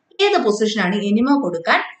ആണോ? ഏത് പൊസിഷനാണ് എനിമ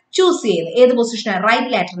കൊടുക്കാൻ ചൂസ് ചെയ്യുന്നത്? ഏത് പൊസിഷനാണ്?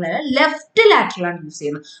 റൈറ്റ് ലാറ്ററൽ അല്ല, ലെഫ്റ്റ് ലാറ്ററൽ ആണ് യൂസ്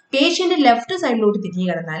ചെയ്യുന്നത്. പേഷ്യന്റ് ലെഫ്റ്റ് സൈഡിലോട്ട് തിരിഞ്ഞു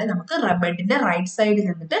കിടന്നാൽ നമുക്ക് ബെഡിന്റെ റൈറ്റ് സൈഡിൽ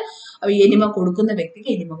നിന്നിട്ട് എനിമ കൊടുക്കുന്ന വ്യക്തിക്ക്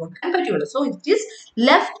എനിമ കൊടുക്കാൻ പറ്റുള്ളൂ. So it is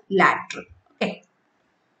left lateral. Okay,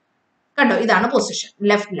 കണ്ടോ, ഇതാണ് position,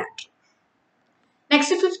 left lateral.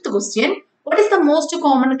 Next fifth question, what is the most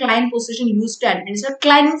common client position used to administer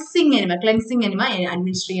cleansing enema? Cleansing enema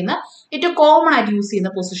administer ചെയ്യുന്ന ഏറ്റവും കോമൺ ആയിട്ട് യൂസ്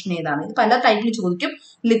ചെയ്യുന്ന പൊസിഷൻ ഏതാണ്? ഇത് പല ടൈപ്പിൽ ചോദിക്കും.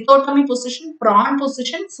 Lithotomy position, prawn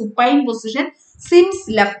position, supine position, sims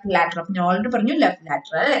left lateral. ഞാൻ ഓൾറെഡി പറഞ്ഞു ലെഫ്റ്റ്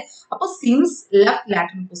ലാറ്ററൽ അല്ലെ. അപ്പൊ സിംസ് ലെഫ്റ്റ്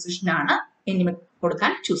ലാറ്ററൽ പൊസിഷൻ ആണ് എനിമ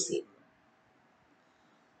കൊടുക്കാൻ ചൂസ് ചെയ്യുന്നത്.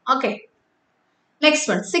 Okay, next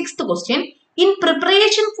one, sixth question, in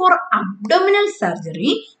preparation for abdominal surgery,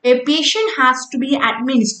 a patient has to be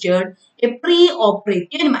administered a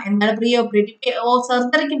pre-operative enema. എന്താണ് pre-operative?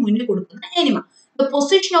 സർജറിക്ക് മുന്നിൽ കൊടുക്കുന്ന enema. The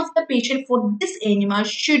position of the patient for this enema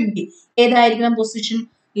should be ഏതായിരിക്കണം position?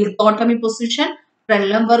 Lithotomy position,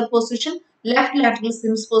 Trelleborg position, left lateral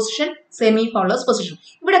Sims position, semi-Fowler's position.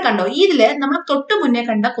 ഇവിടെ കണ്ടോ ഇതില് നമ്മൾ തൊട്ട് മുന്നേ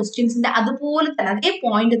കണ്ട ക്വസ്റ്റ്യൻസിന്റെ അതുപോലെ തന്നെ അതേ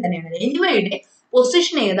പോയിന്റ് തന്നെയാണ്. എനിവയുടെ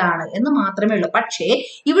പൊസിഷൻ ഏതാണ് എന്ന് മാത്രമേ ഉള്ളൂ. പക്ഷേ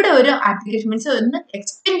ഇവിടെ ഒരു ആപ്ലിക്കേഷൻ മീൻസ് ഒന്ന്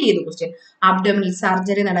എക്സ്റ്റെൻഡ് ചെയ്ത് ക്വസ്റ്റ്യൻ അബ്ഡോമിനൽ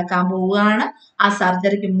സർജറി നടക്കാൻ പോവുകയാണ്. ആ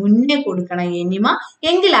സർജറിക്ക് മുന്നേ കൊടുക്കണം എനിമ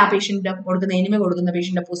എങ്കിൽ ആ പേഷ്യന്റ് കൊടുക്കുന്ന എനിമ കൊടുക്കുന്ന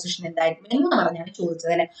പേഷ്യന്റെ പൊസിഷൻ എന്തായിരിക്കും എന്ന് പറഞ്ഞാണ്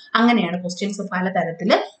ചോദിച്ചത് അല്ലെ. അങ്ങനെയാണ് ക്വസ്റ്റ്യൻസ്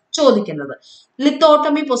പലതരത്തില് ചോദിക്കുന്നത്.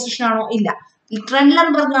 ലിത്തോട്ടമി പൊസിഷൻ ആണോ? ഇല്ല.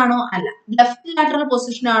 ട്രെൻലൻബർഗ് ആണോ? അല്ല. ലെഫ്റ്റ് ലാറ്ററൽ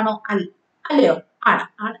പൊസിഷൻ ആണോ? അല്ല. അല്ലയോ?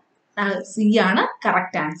 ആണ്. സി ആണ്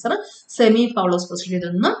correct answer. Semi Fowler's position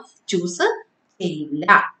ഇതൊന്നും ചൂസ് ചെയ്യില്ല.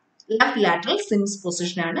 ലെഫ്റ്റ് ലാറ്ററൽ സിംസ്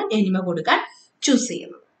പൊസിഷൻ ആണ് എനിമ കൊടുക്കാൻ ചൂസ്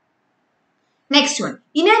ചെയ്യുന്നത്. Next one.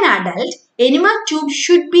 In an adult, enema tube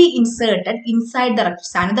should be inserted inside the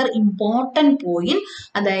rectus. Another important point.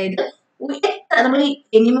 അതായത് നമ്മൾ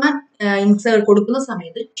എനിമ ഇൻസേർട്ട് കൊടുക്കുന്ന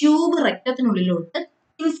സമയത്ത് ട്യൂബ് റെക്ടത്തിനുള്ളിലോട്ട്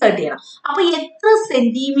ഇൻസേർട്ട് ചെയ്യണം. അപ്പൊ എത്ര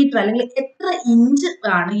സെന്റിമീറ്റർ അല്ലെങ്കിൽ എത്ര ഇഞ്ച്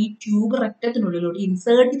ആണ് ഈ ട്യൂബ് റെക്ടത്തിനുള്ളിലോട്ട്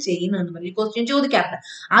ഇൻസേർട്ട് ചെയ്യുന്നതെന്ന് പറഞ്ഞ് ക്വസ്റ്റ്യൻ ചോദിക്കാറുണ്ട്.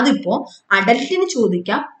 അതിപ്പോ അഡൽട്ടിന്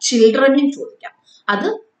ചോദിക്കാം, ചിൽഡ്രനും ചോദിക്കാം. അത്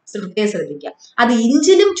ശ്രദ്ധിക്കാം. അത്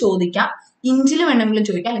ഇഞ്ചിലും ചോദിക്കാം, ഇഞ്ചിലും വേണമെങ്കിലും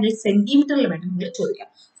ചോദിക്കാം, അല്ലെങ്കിൽ സെന്റിമീറ്ററിൽ വേണമെങ്കിലും ചോദിക്കാം.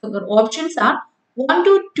 Options are 1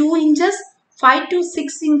 to 2 inches, 5 to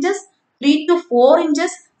 6 inches, 3 to 4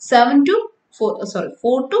 inches,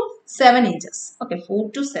 4 to 7 inches. Okay, 4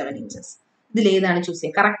 to 7 inches. ഇതിൽ ഏതാണ് ചൂസ്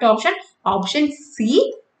ചെയ്യുക? Correct option option C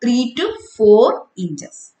 3 to 4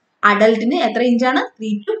 inches. അഡൽട്ടിന് എത്ര ഇഞ്ചാണ്?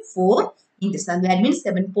 3 to 4 inches. That means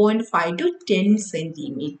 7.5 to 10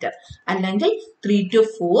 centimeter. അല്ലെങ്കിൽ 3 to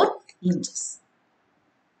 4 inches.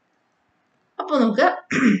 അപ്പോൾ നമുക്ക്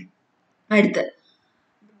അടുത്ത്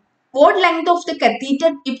what length of the catheter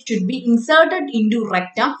tip should be inserted into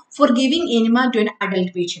rectum for giving enema to an adult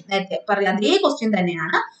patient? നേരത്തെ പറയാം അതേ question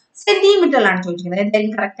തന്നെയാണ്, സെന്റിമീറ്ററിലാണ് ചോദിക്കുന്നത്.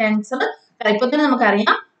 എന്തായാലും കറക്റ്റ് ആൻസർ ഇപ്പൊ തന്നെ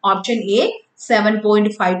നമുക്കറിയാം. Option A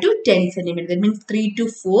 7.5 to 10 centimeter. That means 3 to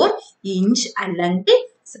 4 inch അല്ലെങ്കിൽ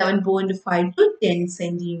 7.5 to 10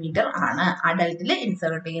 centimeter ആണ് അഡൽട്ടിൽ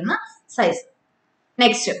ഇൻസേർട്ട് ചെയ്യുന്ന size.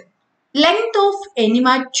 Next, length of enema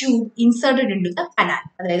tube inserted in to the canal.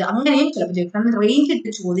 അതായത് അങ്ങനെയും ചിലപ്പോൾ ചോദിക്കാം. റേഞ്ച് ഇട്ട്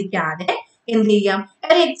ചോദിക്കാതെ എന്ത് ചെയ്യാം,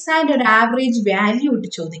 ഒരു എക്സാക്ട് ഒരു ആവറേജ് വാല്യൂ ഇട്ട്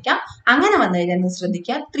ചോദിക്കാം. അങ്ങനെ വന്നു കഴിഞ്ഞാൽ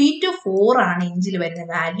ശ്രദ്ധിക്കുക 3 to 4 ആണ് ഇഞ്ചിൽ വരുന്ന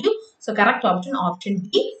value. So correct option option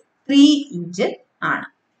D 3 inch ആണ്.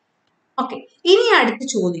 ഓക്കെ, ഇനി അടുത്ത്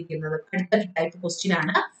ചോദിക്കുന്നത് അടുത്ത ടൈപ്പ് ക്വസ്റ്റ്യൻ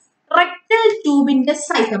ആണ് റെക്ടൽ ട്യൂബിന്റെ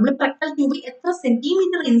സൈസ്. നമ്മൾ റെക്ടൽ ട്യൂബിൽ എത്ര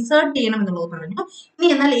സെന്റിമീറ്റർ ഇൻസേർട്ട് ചെയ്യണം എന്നുള്ളത് പറഞ്ഞു. ഇനി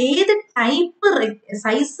എന്നാൽ ഏത് ടൈപ്പ്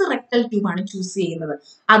സൈസ് റെക്ടൽ ട്യൂബ് ആണ് ചൂസ് ചെയ്യുന്നത്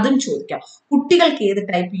അതും ചോദിക്കാം. കുട്ടികൾക്ക് ഏത്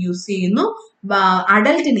ടൈപ്പ് യൂസ് ചെയ്യുന്നു,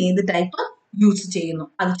 അഡൽട്ടിന് ഏത് ടൈപ്പ് യൂസ് ചെയ്യുന്നു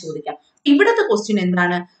അത് ചോദിക്കാം. ഇവിടുത്തെ ക്വസ്റ്റ്യൻ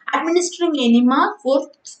എന്താണ്? Administering enema four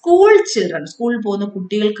school children, സ്കൂളിൽ പോകുന്ന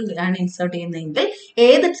കുട്ടികൾക്ക് ആണ് ഇൻസേർട്ട് ചെയ്യുന്നതെങ്കിൽ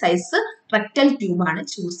ഏത് സൈസ് റെക്ടൽ ട്യൂബ് ആണ്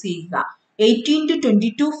ചൂസ് ചെയ്യുക? 18 to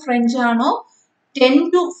 22 French ആണോ, 10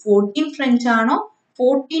 to 14 French ആണോ,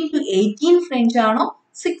 14 to 18 French ആണോ,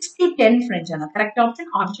 6 to 10 French ആണോ? Correct option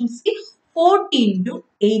option C 14 to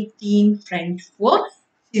 18 French for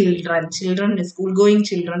children school going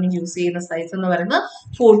children use ചെയ്യുന്ന സൈസ് എന്ന് പറയുന്നത്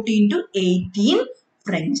 14 to 18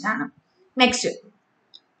 French ആണ്. നെക്സ്റ്റ്,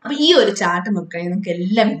 അപ്പൊ ഈ ഒരു ചാർട്ട് നോക്കുകയാണെങ്കിൽ നിങ്ങൾക്ക്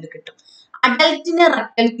എല്ലാം ഇത് കിട്ടും. അഡൽറ്റിന്റെ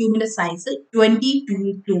റെക്ടൽ ട്യൂബിന്റെ സൈസ്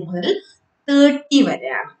 22 മുതൽ 30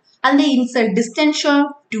 വരെയാണ്. അതിന്റെ ഇൻസൈഡ് ഡിസ്റ്റൻസ് ഓഫ്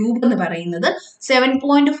ട്യൂബ് എന്ന് പറയുന്നത്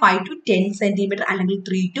 7.5 to 10 centimeter അല്ലെങ്കിൽ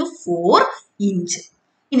 3 to 4 inch.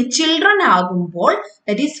 ഇനി ചിൽഡ്രൻ ആകുമ്പോൾ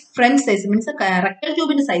that is French size means rectal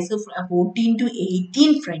ട്യൂബിന്റെ size 14 to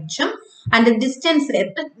 18 ഫ്രഞ്ചും and distance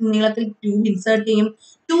എത്ര നീളത്തിൽ ട്യൂബ് ഇൻസേർട്ട് ചെയ്യും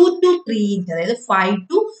 2 to 3 inch, അതായത് 5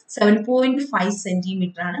 to 7.5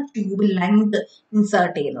 centimeter ആണ് ട്യൂബ് ലെങ്ത്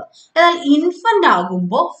ഇൻസേർട്ട് ചെയ്യുന്നത്. എന്നാൽ ഇൻഫന്റ്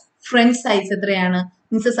ആകുമ്പോൾ ഫ്രഞ്ച് സൈസ് എത്രയാണ്?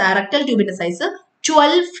 മീൻസ് റെക്ടൽ ട്യൂബിന്റെ സൈസ്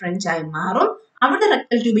 12 French ആയി മാറും. അവിടെ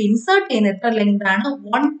റെക്ടൽ ട്യൂബ് ഇൻസേർട്ട് ചെയ്യുന്ന എത്ര ലെങ്ത് ആണ്?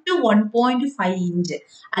 1 to 1.5 inch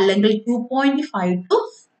അല്ലെങ്കിൽ 2.5 to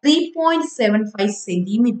 3.75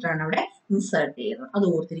 centimeter ആണ് അവിടെ ഇൻസേർട്ട് ചെയ്യുന്നത്. അത്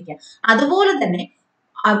ഓർത്തിരിക്കുക. അതുപോലെ തന്നെ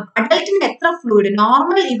അഡൽട്ടിന് എത്ര ഫ്ലൂയിഡ്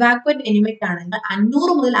നോർമൽ ഇവാക്യുവേറ്റ് എനിമയ്ക്ക് ആണെങ്കിൽ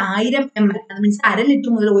 500 മുതൽ 1000 ml, അത് മീൻസ് 1/2 ലിറ്റർ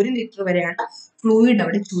മുതൽ 1 ലിറ്റർ വരെയാണ് ഫ്ലൂയിഡ്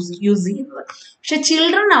അവിടെ യൂസ് ചെയ്യുന്നത്. പക്ഷെ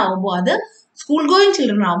ചിൽഡ്രൻ ആകുമ്പോൾ അത് സ്കൂൾ ഗോയിങ്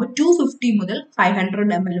ചിൽഡ്രൻ ആകുമ്പോൾ 250 മുതൽ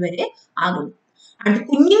 500 ml വരെ ആകുന്നു. അടുത്ത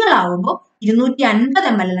കുഞ്ഞുങ്ങളാകുമ്പോൾ 250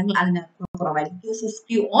 ml അല്ലെങ്കിൽ അതിനകത്ത് കുറവായിരിക്കും,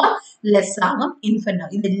 250 ഓർ ലെസ് ആകും ഇൻഫന്റ്.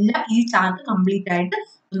 ഇതെല്ലാം ഈ ചാർട്ട് കംപ്ലീറ്റ് ആയിട്ട്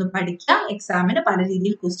ഒന്ന് പഠിക്കുക. എക്സാമിന് പല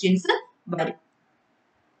രീതിയിൽ ക്വസ്റ്റ്യൻസ് വരും.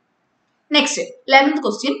 Next, 11th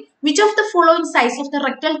question. Which of the following size of the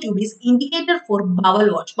rectal tube is indicated for bowel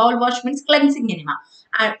wash? Bowel wash means cleansing enema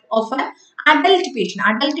of an adult patient.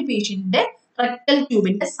 Adult patient rectal tube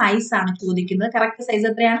in the size ആണ് ചോദിക്കുന്നത്. Correct size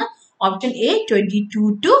എത്രയാണ്? Option A 22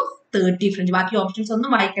 to 30 French. ബാക്കി options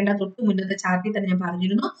ഒന്നും വായിക്കേണ്ട, തൊട്ട് മുന്നത്തെ ചാർട്ടിൽ തന്നെ ഞാൻ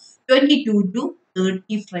പറഞ്ഞിരുന്നു. 22 to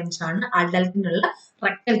 30 French ആണ് അഡൽട്ടിനുള്ള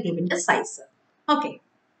rectal ട്യൂബിന്റെ size. Okay,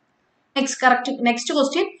 next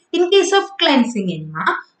question. In case of cleansing enema,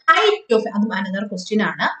 height of, അതും അനദർ ക്വസ്റ്റ്യൻ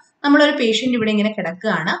ആണ്. നമ്മളൊരു പേഷ്യന്റ് ഇവിടെ ഇങ്ങനെ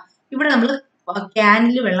കിടക്കുകയാണ്. ഇവിടെ നമ്മൾ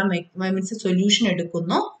ക്യാനിൽ വെള്ളം മീൻസ് സൊല്യൂഷൻ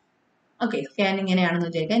എടുക്കുന്നു. ഓക്കെ, സ്കാൻ ഇങ്ങനെയാണെന്ന്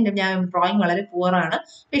വിചാരിക്കാം. എൻ്റെ ഞാൻ ഡ്രോയിങ് വളരെ പുവറാണ്.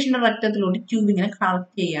 പേഷ്യന്റ് രക്തത്തിലോട്ട് ട്യൂബ് ഇങ്ങനെ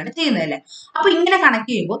കണക്ട് ചെയ്യുകയാണ് ചെയ്യുന്നതല്ലേ. അപ്പൊ ഇങ്ങനെ കണക്ട്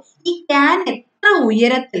ചെയ്യുമ്പോൾ ഈ ക്യാൻ എത്ര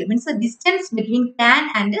ഉയരത്തിൽ, means distance between can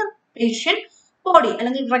and patient body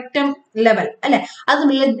അല്ലെങ്കിൽ റെക്ടം ലെവൽ അല്ലെ, അത്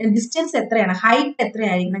തമ്മിലുള്ള ഡിസ്റ്റൻസ് എത്രയാണ്, ഹൈറ്റ്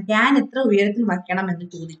എത്രയായിരിക്കണം, ക്യാൻ എത്ര ഉയരത്തിൽ വയ്ക്കണം എന്ന്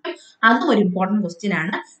ചോദിക്കും. അതും ഒരു ഇമ്പോർട്ടന്റ് ക്വസ്റ്റ്യൻ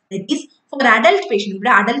ആണ്. That is four adult patient.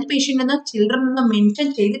 ഇവിടെ അഡൽട്ട് പേഷ്യന്റ് എന്നോ ചിൽഡ്രൻ എന്നോ മെൻഷൻ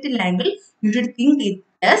ചെയ്തിട്ടില്ലെങ്കിൽ you should think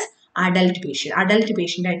it as adult patient. Adult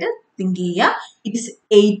patient ആയിട്ട് തിങ്ക് ചെയ്യുക. It is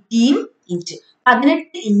 18 inch.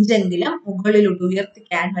 18 ഇഞ്ചെങ്കിലും മുകളിലോട്ട് ഉയർത്തി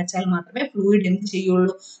ക്യാൻ വെച്ചാൽ മാത്രമേ ഫ്ലൂയിഡ് എന്ത്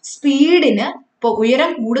ചെയ്യുള്ളൂ, സ്പീഡിന്, ഇപ്പൊ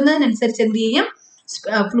ഉയരം കൂടുന്നതിനനുസരിച്ച് എന്ത് ചെയ്യും,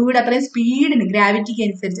 ഫ്ലൂയിഡ് അത്രയും സ്പീഡിന്, ഗ്രാവിറ്റിക്ക്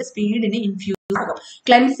അനുസരിച്ച് സ്പീഡിന് ഇൻഫ്യൂസ് ആകും.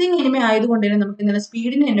 ക്ലെൻസിങ് എനിമ ആയതുകൊണ്ട് തന്നെ നമുക്ക് ഇങ്ങനെ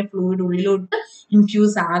സ്പീഡിന് തന്നെ ഫ്ലൂയിഡ് ഉള്ളിലോട്ട്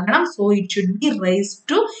ഇൻഫ്യൂസ് ആകണം. So it should be raise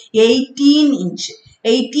to 18 inch.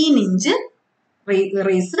 18 inch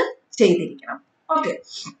raise ചെയ്തിരിക്കണം. ഓക്കെ,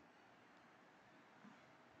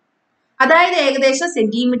 അതായത് ഏകദേശം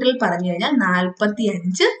സെന്റിമീറ്ററിൽ പറഞ്ഞു കഴിഞ്ഞാൽ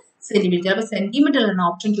 45 സെന്റിമീറ്റർ. അപ്പൊ സെന്റിമീറ്ററിലാണ്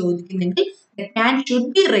option ചോദിക്കുന്നെങ്കിൽ the can should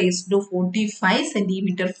be raised to 45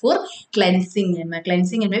 centimeter for cleansing enema.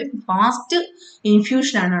 Cleansing enema fast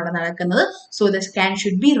infusion ആണ് അവിടെ നടക്കുന്നത്. So the can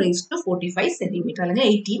should be raised to 45 centimeter അല്ലെങ്കിൽ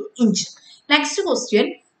 18 inch. Next question.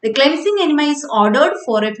 The cleansing enema is ordered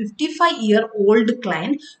for a 55-year-old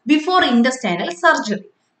client before intestinal surgery.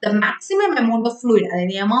 The maximum amount of fluid,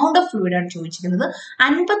 അതായത് amount of fluid ആണ് ചോദിച്ചിരിക്കുന്നത്.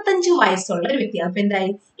 55 വയസ്സുള്ള ഒരു വ്യക്തി. അപ്പൊ എന്തായി,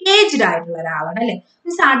 aged ആയിട്ടുള്ള ഒരാളാണ് അല്ലെ,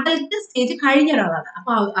 മീൻസ് അഡൽട്ട് സ്റ്റേജ് കഴിഞ്ഞ ഒരാളാണ്.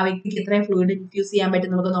 അപ്പൊ ആ വ്യക്തിക്ക് എത്രയും ഫ്ലൂയിഡ് ഇൻഫ്യൂസ് ചെയ്യാൻ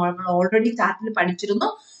പറ്റും നമുക്ക് നമ്മൾ ഓൾറെഡി ചാർട്ടിൽ പഠിച്ചിരുന്നു.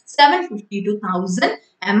 750 to 1000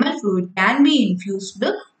 ml fluid can be infused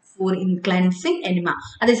for in cleansing enema.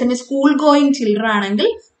 അതേസമയം സ്കൂൾ ഗോയിങ് ചിൽഡ്രൻ ആണെങ്കിൽ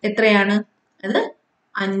എത്രയാണ്, അത്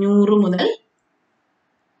 500 മുതൽ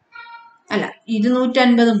അല്ല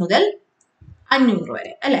 250 മുതൽ 500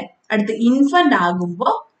 വരെ അല്ലെ. അടുത്ത് ഇൻഫന്റ് ആകുമ്പോ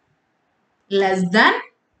ലെസ് ദാൻ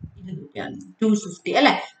 250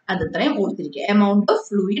 അല്ലെ, അത് ഇത്രയും ഓർത്തിരിക്കുക. Amount of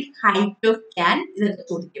fluid, height of can, ഇതൊക്കെ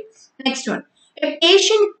ചോദിക്കും. Next one. A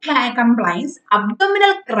patient complains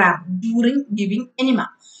abdominal cramp during giving enema.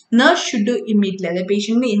 Nurse should do immediately. അതായത്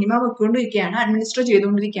പേഷ്യന്റിന് എനിമ വെക്കൊണ്ടിരിക്കുകയാണ്, അഡ്മിനിസ്റ്റർ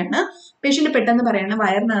ചെയ്തുകൊണ്ടിരിക്കുകയാണ്. പേഷ്യന്റ് പെട്ടെന്ന് പറയണം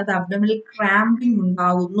വയറിനകത്ത് അബ്ഡോമിനൽ ക്രാമ്പിംഗ്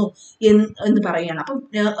ഉണ്ടാകുന്നു എന്ന് പറയുകയാണ്. അപ്പം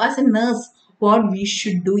as A nurse what we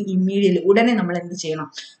should do immediately, ഉടനെ നമ്മൾ എന്ത് ചെയ്യണം,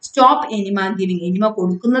 സ്റ്റോപ്പ് എനിമ ഗിവിംഗ്. എനിമ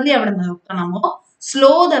കൊടുക്കുന്നതേ അവിടെ നിർത്തണമോ,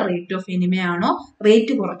 slow the rate of enema ആണോ,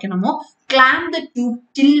 rate കുറയ്ക്കണമോ, clamp the tube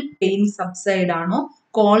till pain subside ആണോ,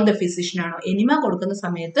 കോൾ ദ ഫിസിഷ്യൻ ആണോ. എനിമ കൊടുക്കുന്ന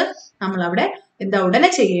സമയത്ത് നമ്മൾ അവിടെ എന്താ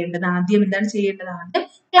ഉടനെ ചെയ്യേണ്ടത്, ആദ്യം എന്താണ് ചെയ്യേണ്ടത്, ആദ്യം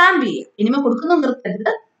ക്ലാമ്പ് ചെയ്യുക. എനിമ കൊടുക്കുന്നത്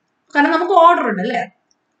നിർത്തരുത്, കാരണം നമുക്ക് ഓർഡർ ഉണ്ട് അല്ലേ.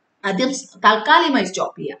 ആദ്യം താൽക്കാലികമായി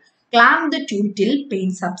സ്റ്റോപ്പ് ചെയ്യുക. Clamp the tube till pain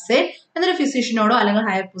subside. എന്നൊരു ഫിസിഷ്യനോടോ അല്ലെങ്കിൽ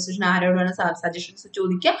ഹയർ പൊസിഷൻ ആരോടാണ് സജഷൻസ്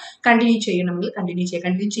ചോദിക്കുക. കണ്ടിന്യൂ ചെയ്യണമെങ്കിൽ കണ്ടിന്യൂ ചെയ്യുക.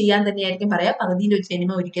 കണ്ടിന്യൂ ചെയ്യാൻ തന്നെയായിരിക്കും പറയാം. പകുതിയിൽ വെച്ച്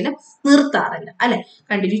എനിമ ഒരിക്കലും നിർത്താറില്ല അല്ലെ.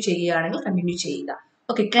 കണ്ടിന്യൂ ചെയ്യുകയാണെങ്കിൽ കണ്ടിന്യൂ ചെയ്യുക.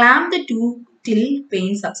 Okay, clamp the tube till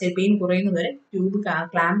pain subside. Pain കുറയുന്നതുവരെ tube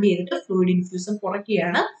clamp ചെയ്തിട്ട് ഫ്ലൂയിഡ് ഇൻഫ്യൂഷൻ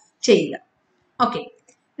കുറയ്ക്കുകയാണ് ചെയ്യുക. Okay,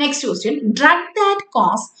 next question. Drug that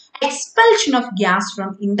cos expulsion of gas from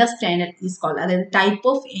intestinal is called. അതായത് type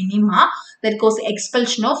of enema that cause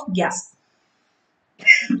expulsion of gas.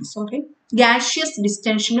 Sorry, gaseous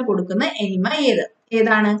distension കൊടുക്കുന്ന enema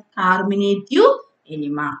ഏതാണ്, carminative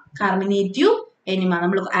enema. Carminative enema.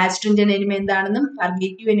 നമ്മൾ ആസ്ട്രിഞ്ചന്റ് enema എന്താണെന്നും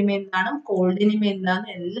purgative enema എന്താണെന്നും called enema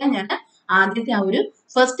എന്താണെന്നും എല്ലാം ഞാൻ ആദ്യത്തെ ആ ഒരു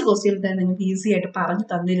ഫസ്റ്റ് ക്വസ്റ്റ്യനിൽ തന്നെ നിങ്ങൾക്ക് ഈസി ആയിട്ട് പറഞ്ഞു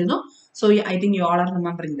തന്നിരുന്നു. So I think you all are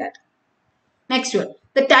remembering that. Next one.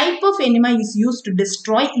 The type of enema is used to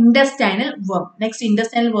destroy intestinal worm. Next,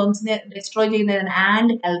 intestinal worms destroy ചെയ്യുന്നതാണ് and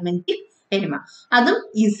helminthic enema. അതും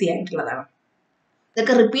ഈസി ആയിട്ടുള്ളതാണ്.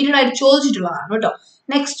 ഇതൊക്കെ റിപ്പീറ്റഡ് ആയിട്ട് ചോദിച്ചിട്ടുള്ളതാണ് കേട്ടോ.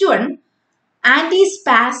 Next one.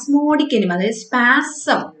 Antispasmodic enema. അതായത്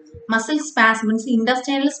spasm, muscle spasm means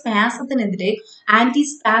intestinal സ്പാസത്തിനെതിരെ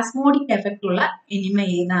antispasmodic effect ഉള്ള enema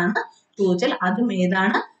ഏതാണ് ചോദിച്ചാൽ അതും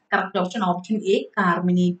ഏതാണ്, correct option option A,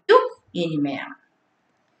 carminative എനിമയാണ്.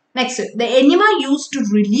 Next, the enema use to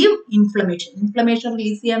relieve inflammation. Inflammation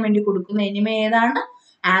release ചെയ്യാൻ വേണ്ടി കൊടുക്കുന്ന എനിമ ഏതാണ്,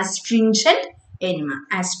 ആസ്ട്രിൻജന്റ് enema.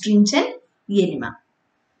 ആസ്ട്രിൻജന്റ് enema.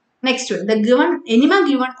 Next, the given enema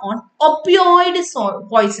given on opioid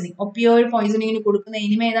poisoning. Opioid പോയിസണിങ്ങിന് കൊടുക്കുന്ന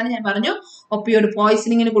എനിമ ഏതാണ്, ഞാൻ പറഞ്ഞു ഒപ്പിയോയിഡ്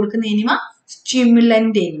പോയിസണിങ്ങിന് കൊടുക്കുന്ന enema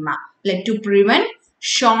stimulant enema, to prevent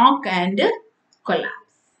shock and collapse.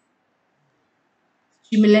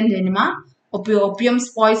 Stimulant enema. Opium's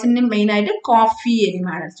പോയിസണിന് main ആയിട്ട് കോഫി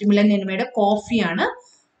എനിമയാണ്. സ്റ്റിമുലന്റ് എനിമയുടെ കോഫിയാണ്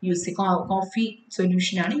കോഫി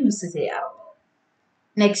സൊല്യൂഷൻ ആണ് യൂസ് ചെയ്യാറുള്ളത്.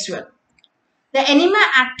 Next one, the enema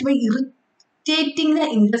act by irritating the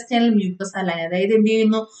ഇൻറ്റെസ്റ്റൈനൽ mucus line. അതായത് എന്ത്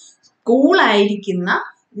ചെയ്യുന്നു, കൂൾ ആയിരിക്കുന്ന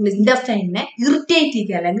ഇൻറ്റെസ്റ്റൈനെ ഇറിറ്റേറ്റ്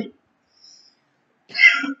ചെയ്യുക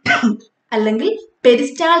അല്ലെങ്കിൽ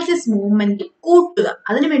പെരിസ്റ്റാൾസിസ് മൂവ്മെന്റ് കൂട്ടുക,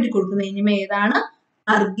 അതിനു വേണ്ടി കൊടുക്കുന്ന എനിമ ഏതാണ്?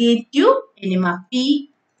 Purgative enema. P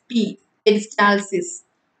peristalsis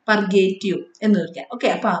purgative എന്ന് വിളിക്കാം. ഓക്കെ,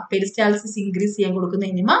 അപ്പൊ പെരിസ്റ്റാൾസിസ് ഇൻക്രീസ് ചെയ്യാൻ കൊടുക്കുന്ന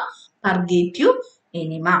enema purgative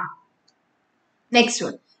enema. Next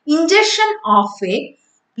one, injection of A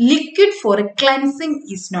liquid four A cleansing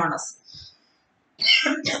is known as.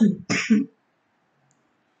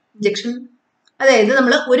 Injection, അതായത്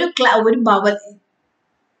നമ്മൾ ഒരു ബവൽ,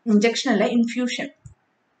 ഇഞ്ചക്ഷൻ അല്ല, infusion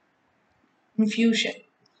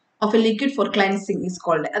of A liquid four cleansing is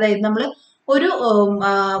called. അതായത് നമ്മൾ ഒരു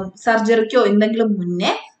സർജറിക്കോ എന്തെങ്കിലും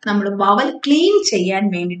മുന്നേ നമ്മൾ ബവൽ ക്ലീൻ ചെയ്യാൻ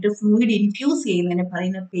വേണ്ടിയിട്ട് ഫ്ലൂയിഡ് ഇൻഫ്യൂസ് ചെയ്യുന്നതിന്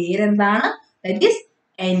പറയുന്ന പേരെന്താണ്? That is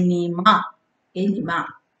enema.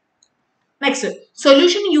 Next,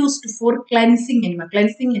 solution used for cleansing enema.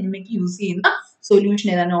 Cleansing എനിമയ്ക്ക് use ചെയ്യുന്ന സൊല്യൂഷൻ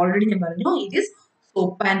ഏതാണ്? ഓൾറെഡി ഞാൻ പറഞ്ഞു, it is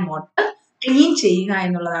soap and water. Clean ചെയ്യുക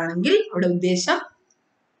എന്നുള്ളതാണെങ്കിൽ അവിടെ ഉദ്ദേശം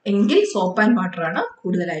എങ്കിൽ സോപ്പ് ആൻഡ് വാട്ടർ ആണ്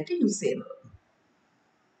കൂടുതലായിട്ട് യൂസ് ചെയ്യുന്നത്.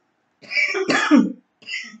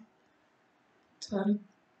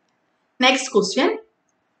 Next question.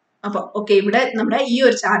 അപ്പൊ ഓക്കെ, ഇവിടെ നമ്മുടെ ഈ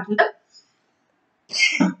ഒരു ചാർട്ടിൽ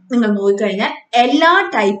നിങ്ങൾ നോക്കിക്കഴിഞ്ഞാൽ എല്ലാ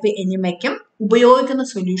ടൈപ്പ് എനിമയ്ക്കും ഉപയോഗിക്കുന്ന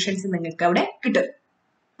സൊല്യൂഷൻസ് നിങ്ങൾക്ക് അവിടെ കിട്ടും.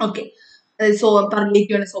 ഓക്കെ,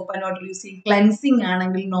 പർഗേറ്റീവ് ആണ് സോപ്പ് ആൻഡ് വാട്ടർ യൂസ് ചെയ്യും. ക്ലെൻസിങ്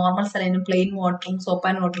ആണെങ്കിൽ നോർമൽ സലൈനും പ്ലെയിൻ വാട്ടറും സോപ്പ്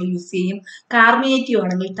ആൻഡ് വാട്ടർ യൂസ് ചെയ്യും. കാർബണേറ്റീവ്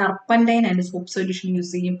ആണെങ്കിൽ turpentine and soap solution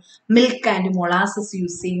use ചെയ്യും. മിൽക്ക് ആൻഡ് മൊളാസസ്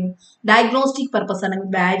യൂസ് ചെയ്യും. ഡയഗ്നോസ്റ്റിക് പർപ്പസ്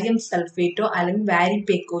ആണെങ്കിൽ ബാരിയം സൾഫേറ്റോ അല്ലെങ്കിൽ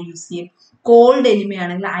വാരിപ്പേക്കോ യൂസ് ചെയ്യും. കോൾഡ്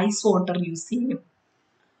എനിമയാണെങ്കിൽ ഐസ് വാട്ടർ യൂസ് ചെയ്യും.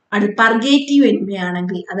 അത് പർഗേറ്റീവ്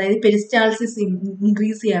എനിമയാണെങ്കിൽ, അതായത് പെരിസ്റ്റാൾസിസ്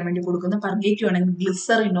ഇൻക്രീസ് ചെയ്യാൻ വേണ്ടി കൊടുക്കുന്ന പർഗേറ്റീവ് ആണെങ്കിൽ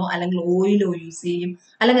ഗ്ലിസറിനോ അല്ലെങ്കിൽ ഓയിലോ യൂസ് ചെയ്യും,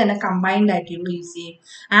 അല്ലെങ്കിൽ തന്നെ കമ്പൈൻഡ് ആയിട്ടുള്ള യൂസ് ചെയ്യും.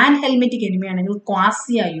 ആൻഡ് ഹെൽമെറ്റിക് എനിമയാണെങ്കിൽ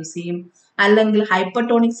ക്വാസിയ യൂസ് ചെയ്യും, അല്ലെങ്കിൽ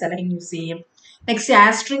ഹൈപ്പർട്ടോണിക് സെലൈൻ യൂസ് ചെയ്യും. നെക്സ്റ്റ്,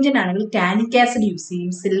 ആസ്ട്രിഞ്ചൻ ആണെങ്കിൽ ടാനിക് ആസിഡ് യൂസ്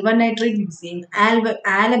ചെയ്യും, സിൽവർ നൈട്രേറ്റ് യൂസ് ചെയ്യും,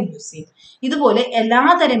 ആലം യൂസ് ചെയ്യും. ഇതുപോലെ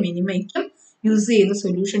എല്ലാതരം എനിമയ്ക്കും യൂസ് ചെയ്യുന്ന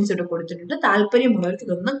സൊല്യൂഷൻസ് ഇവിടെ കൊടുത്തിട്ടുണ്ട്. താല്പര്യമുള്ളവർക്ക്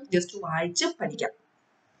ഇതൊന്ന് ജസ്റ്റ് വായിച്ച് പഠിക്കാം.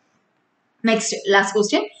 Next, last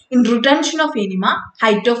question. In retention of enema,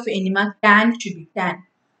 height of enema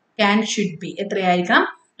should be എത്രയായിരിക്കണം?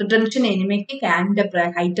 Retention എനിമയ്ക്ക് ക്യാനിന്റെ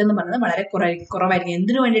height എന്ന് പറയുന്നത് വളരെ കുറവായിരിക്കും.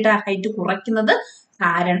 എന്തിനു വേണ്ടിയിട്ട് ആ ഹൈറ്റ് കുറയ്ക്കുന്നത്?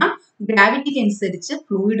 കാരണം ഗ്രാവിറ്റിക്ക് അനുസരിച്ച്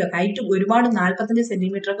ഫ്ലൂയിഡ് ഹൈറ്റ് ഒരുപാട് 45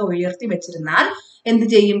 സെന്റിമീറ്റർ ഒക്കെ ഉയർത്തി വെച്ചിരുന്നാൽ എന്ത്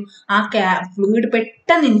ചെയ്യും? ആ ഫ്ലൂയിഡ്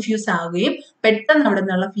പെട്ടെന്ന് ഇൻഫ്യൂസ് ആവുകയും പെട്ടെന്ന് അവിടെ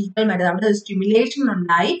നിന്നുള്ള ഫീക്കൽ മാറ്റർ, അവിടെ സ്റ്റിമുലേഷൻ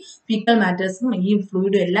ഉണ്ടായി ഫീക്കൽ മാറ്റേഴ്സും ഈ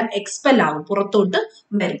ഫ്ലൂയിഡും എല്ലാം എക്സ്പെൽ ആവും, പുറത്തോട്ട്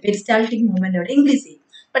വരും. പെരിസ്റ്റാൾട്ടിക് മൂവ്മെന്റ് അവിടെ ഇൻക്രീസ് ചെയ്യും.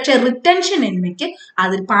 പക്ഷെ റിട്ടൻഷൻ എനിമയ്ക്ക്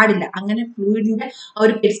അത് പാടില്ല. അങ്ങനെ ഫ്ലൂയിഡിന്റെ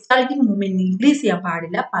ഒരു പെരിസ്റ്റാൾട്ടിക് മൂവ്മെന്റ് ഇൻക്രീസ് ചെയ്യാൻ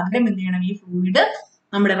പാടില്ല. പകരം എന്ത് ചെയ്യണം? ഈ ഫ്ലൂയിഡ്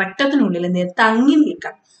നമ്മുടെ രക്തത്തിനുള്ളിൽ തങ്ങി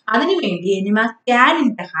നിൽക്കാം. അതിനുവേണ്ടി എനിമ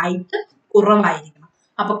ക്യാനിന്റെ ഹൈറ്റ് കുറവായിരിക്കണം.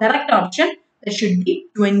 അപ്പൊ correct option should be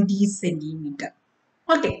 20 centimetre.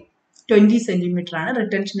 Okay, 20 centimetre ആണ്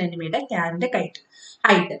retention എനിമയുടെ ക്യാനിന്റെ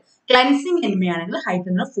height. Cleansing എനിമയാണെങ്കിൽ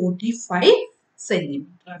height 45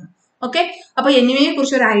 centimetre ആണ്. ഓക്കെ, അപ്പൊ എനിമയെ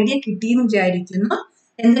കുറിച്ച് ഒരു ഐഡിയ കിട്ടിയെന്ന് വിചാരിക്കുന്നു.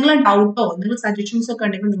 എന്തെങ്കിലും ഡൗട്ടോ എന്തെങ്കിലും സജഷൻസ് ഒക്കെ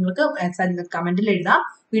ഉണ്ടെങ്കിൽ നിങ്ങൾക്ക് കമന്റിൽ എഴുതാം.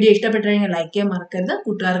 വീഡിയോ ഇഷ്ടപ്പെട്ടെങ്കിൽ ലൈക്ക് ചെയ്യാൻ മറക്കരുത്.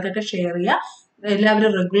 കൂട്ടുകാർക്കൊക്കെ ഷെയർ ചെയ്യുക.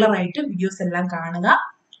 എല്ലാവരും റെഗുലർ ആയിട്ട് വീഡിയോസ് എല്ലാം കാണുക.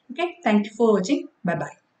 Okay, thank you for watching. Bye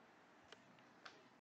bye.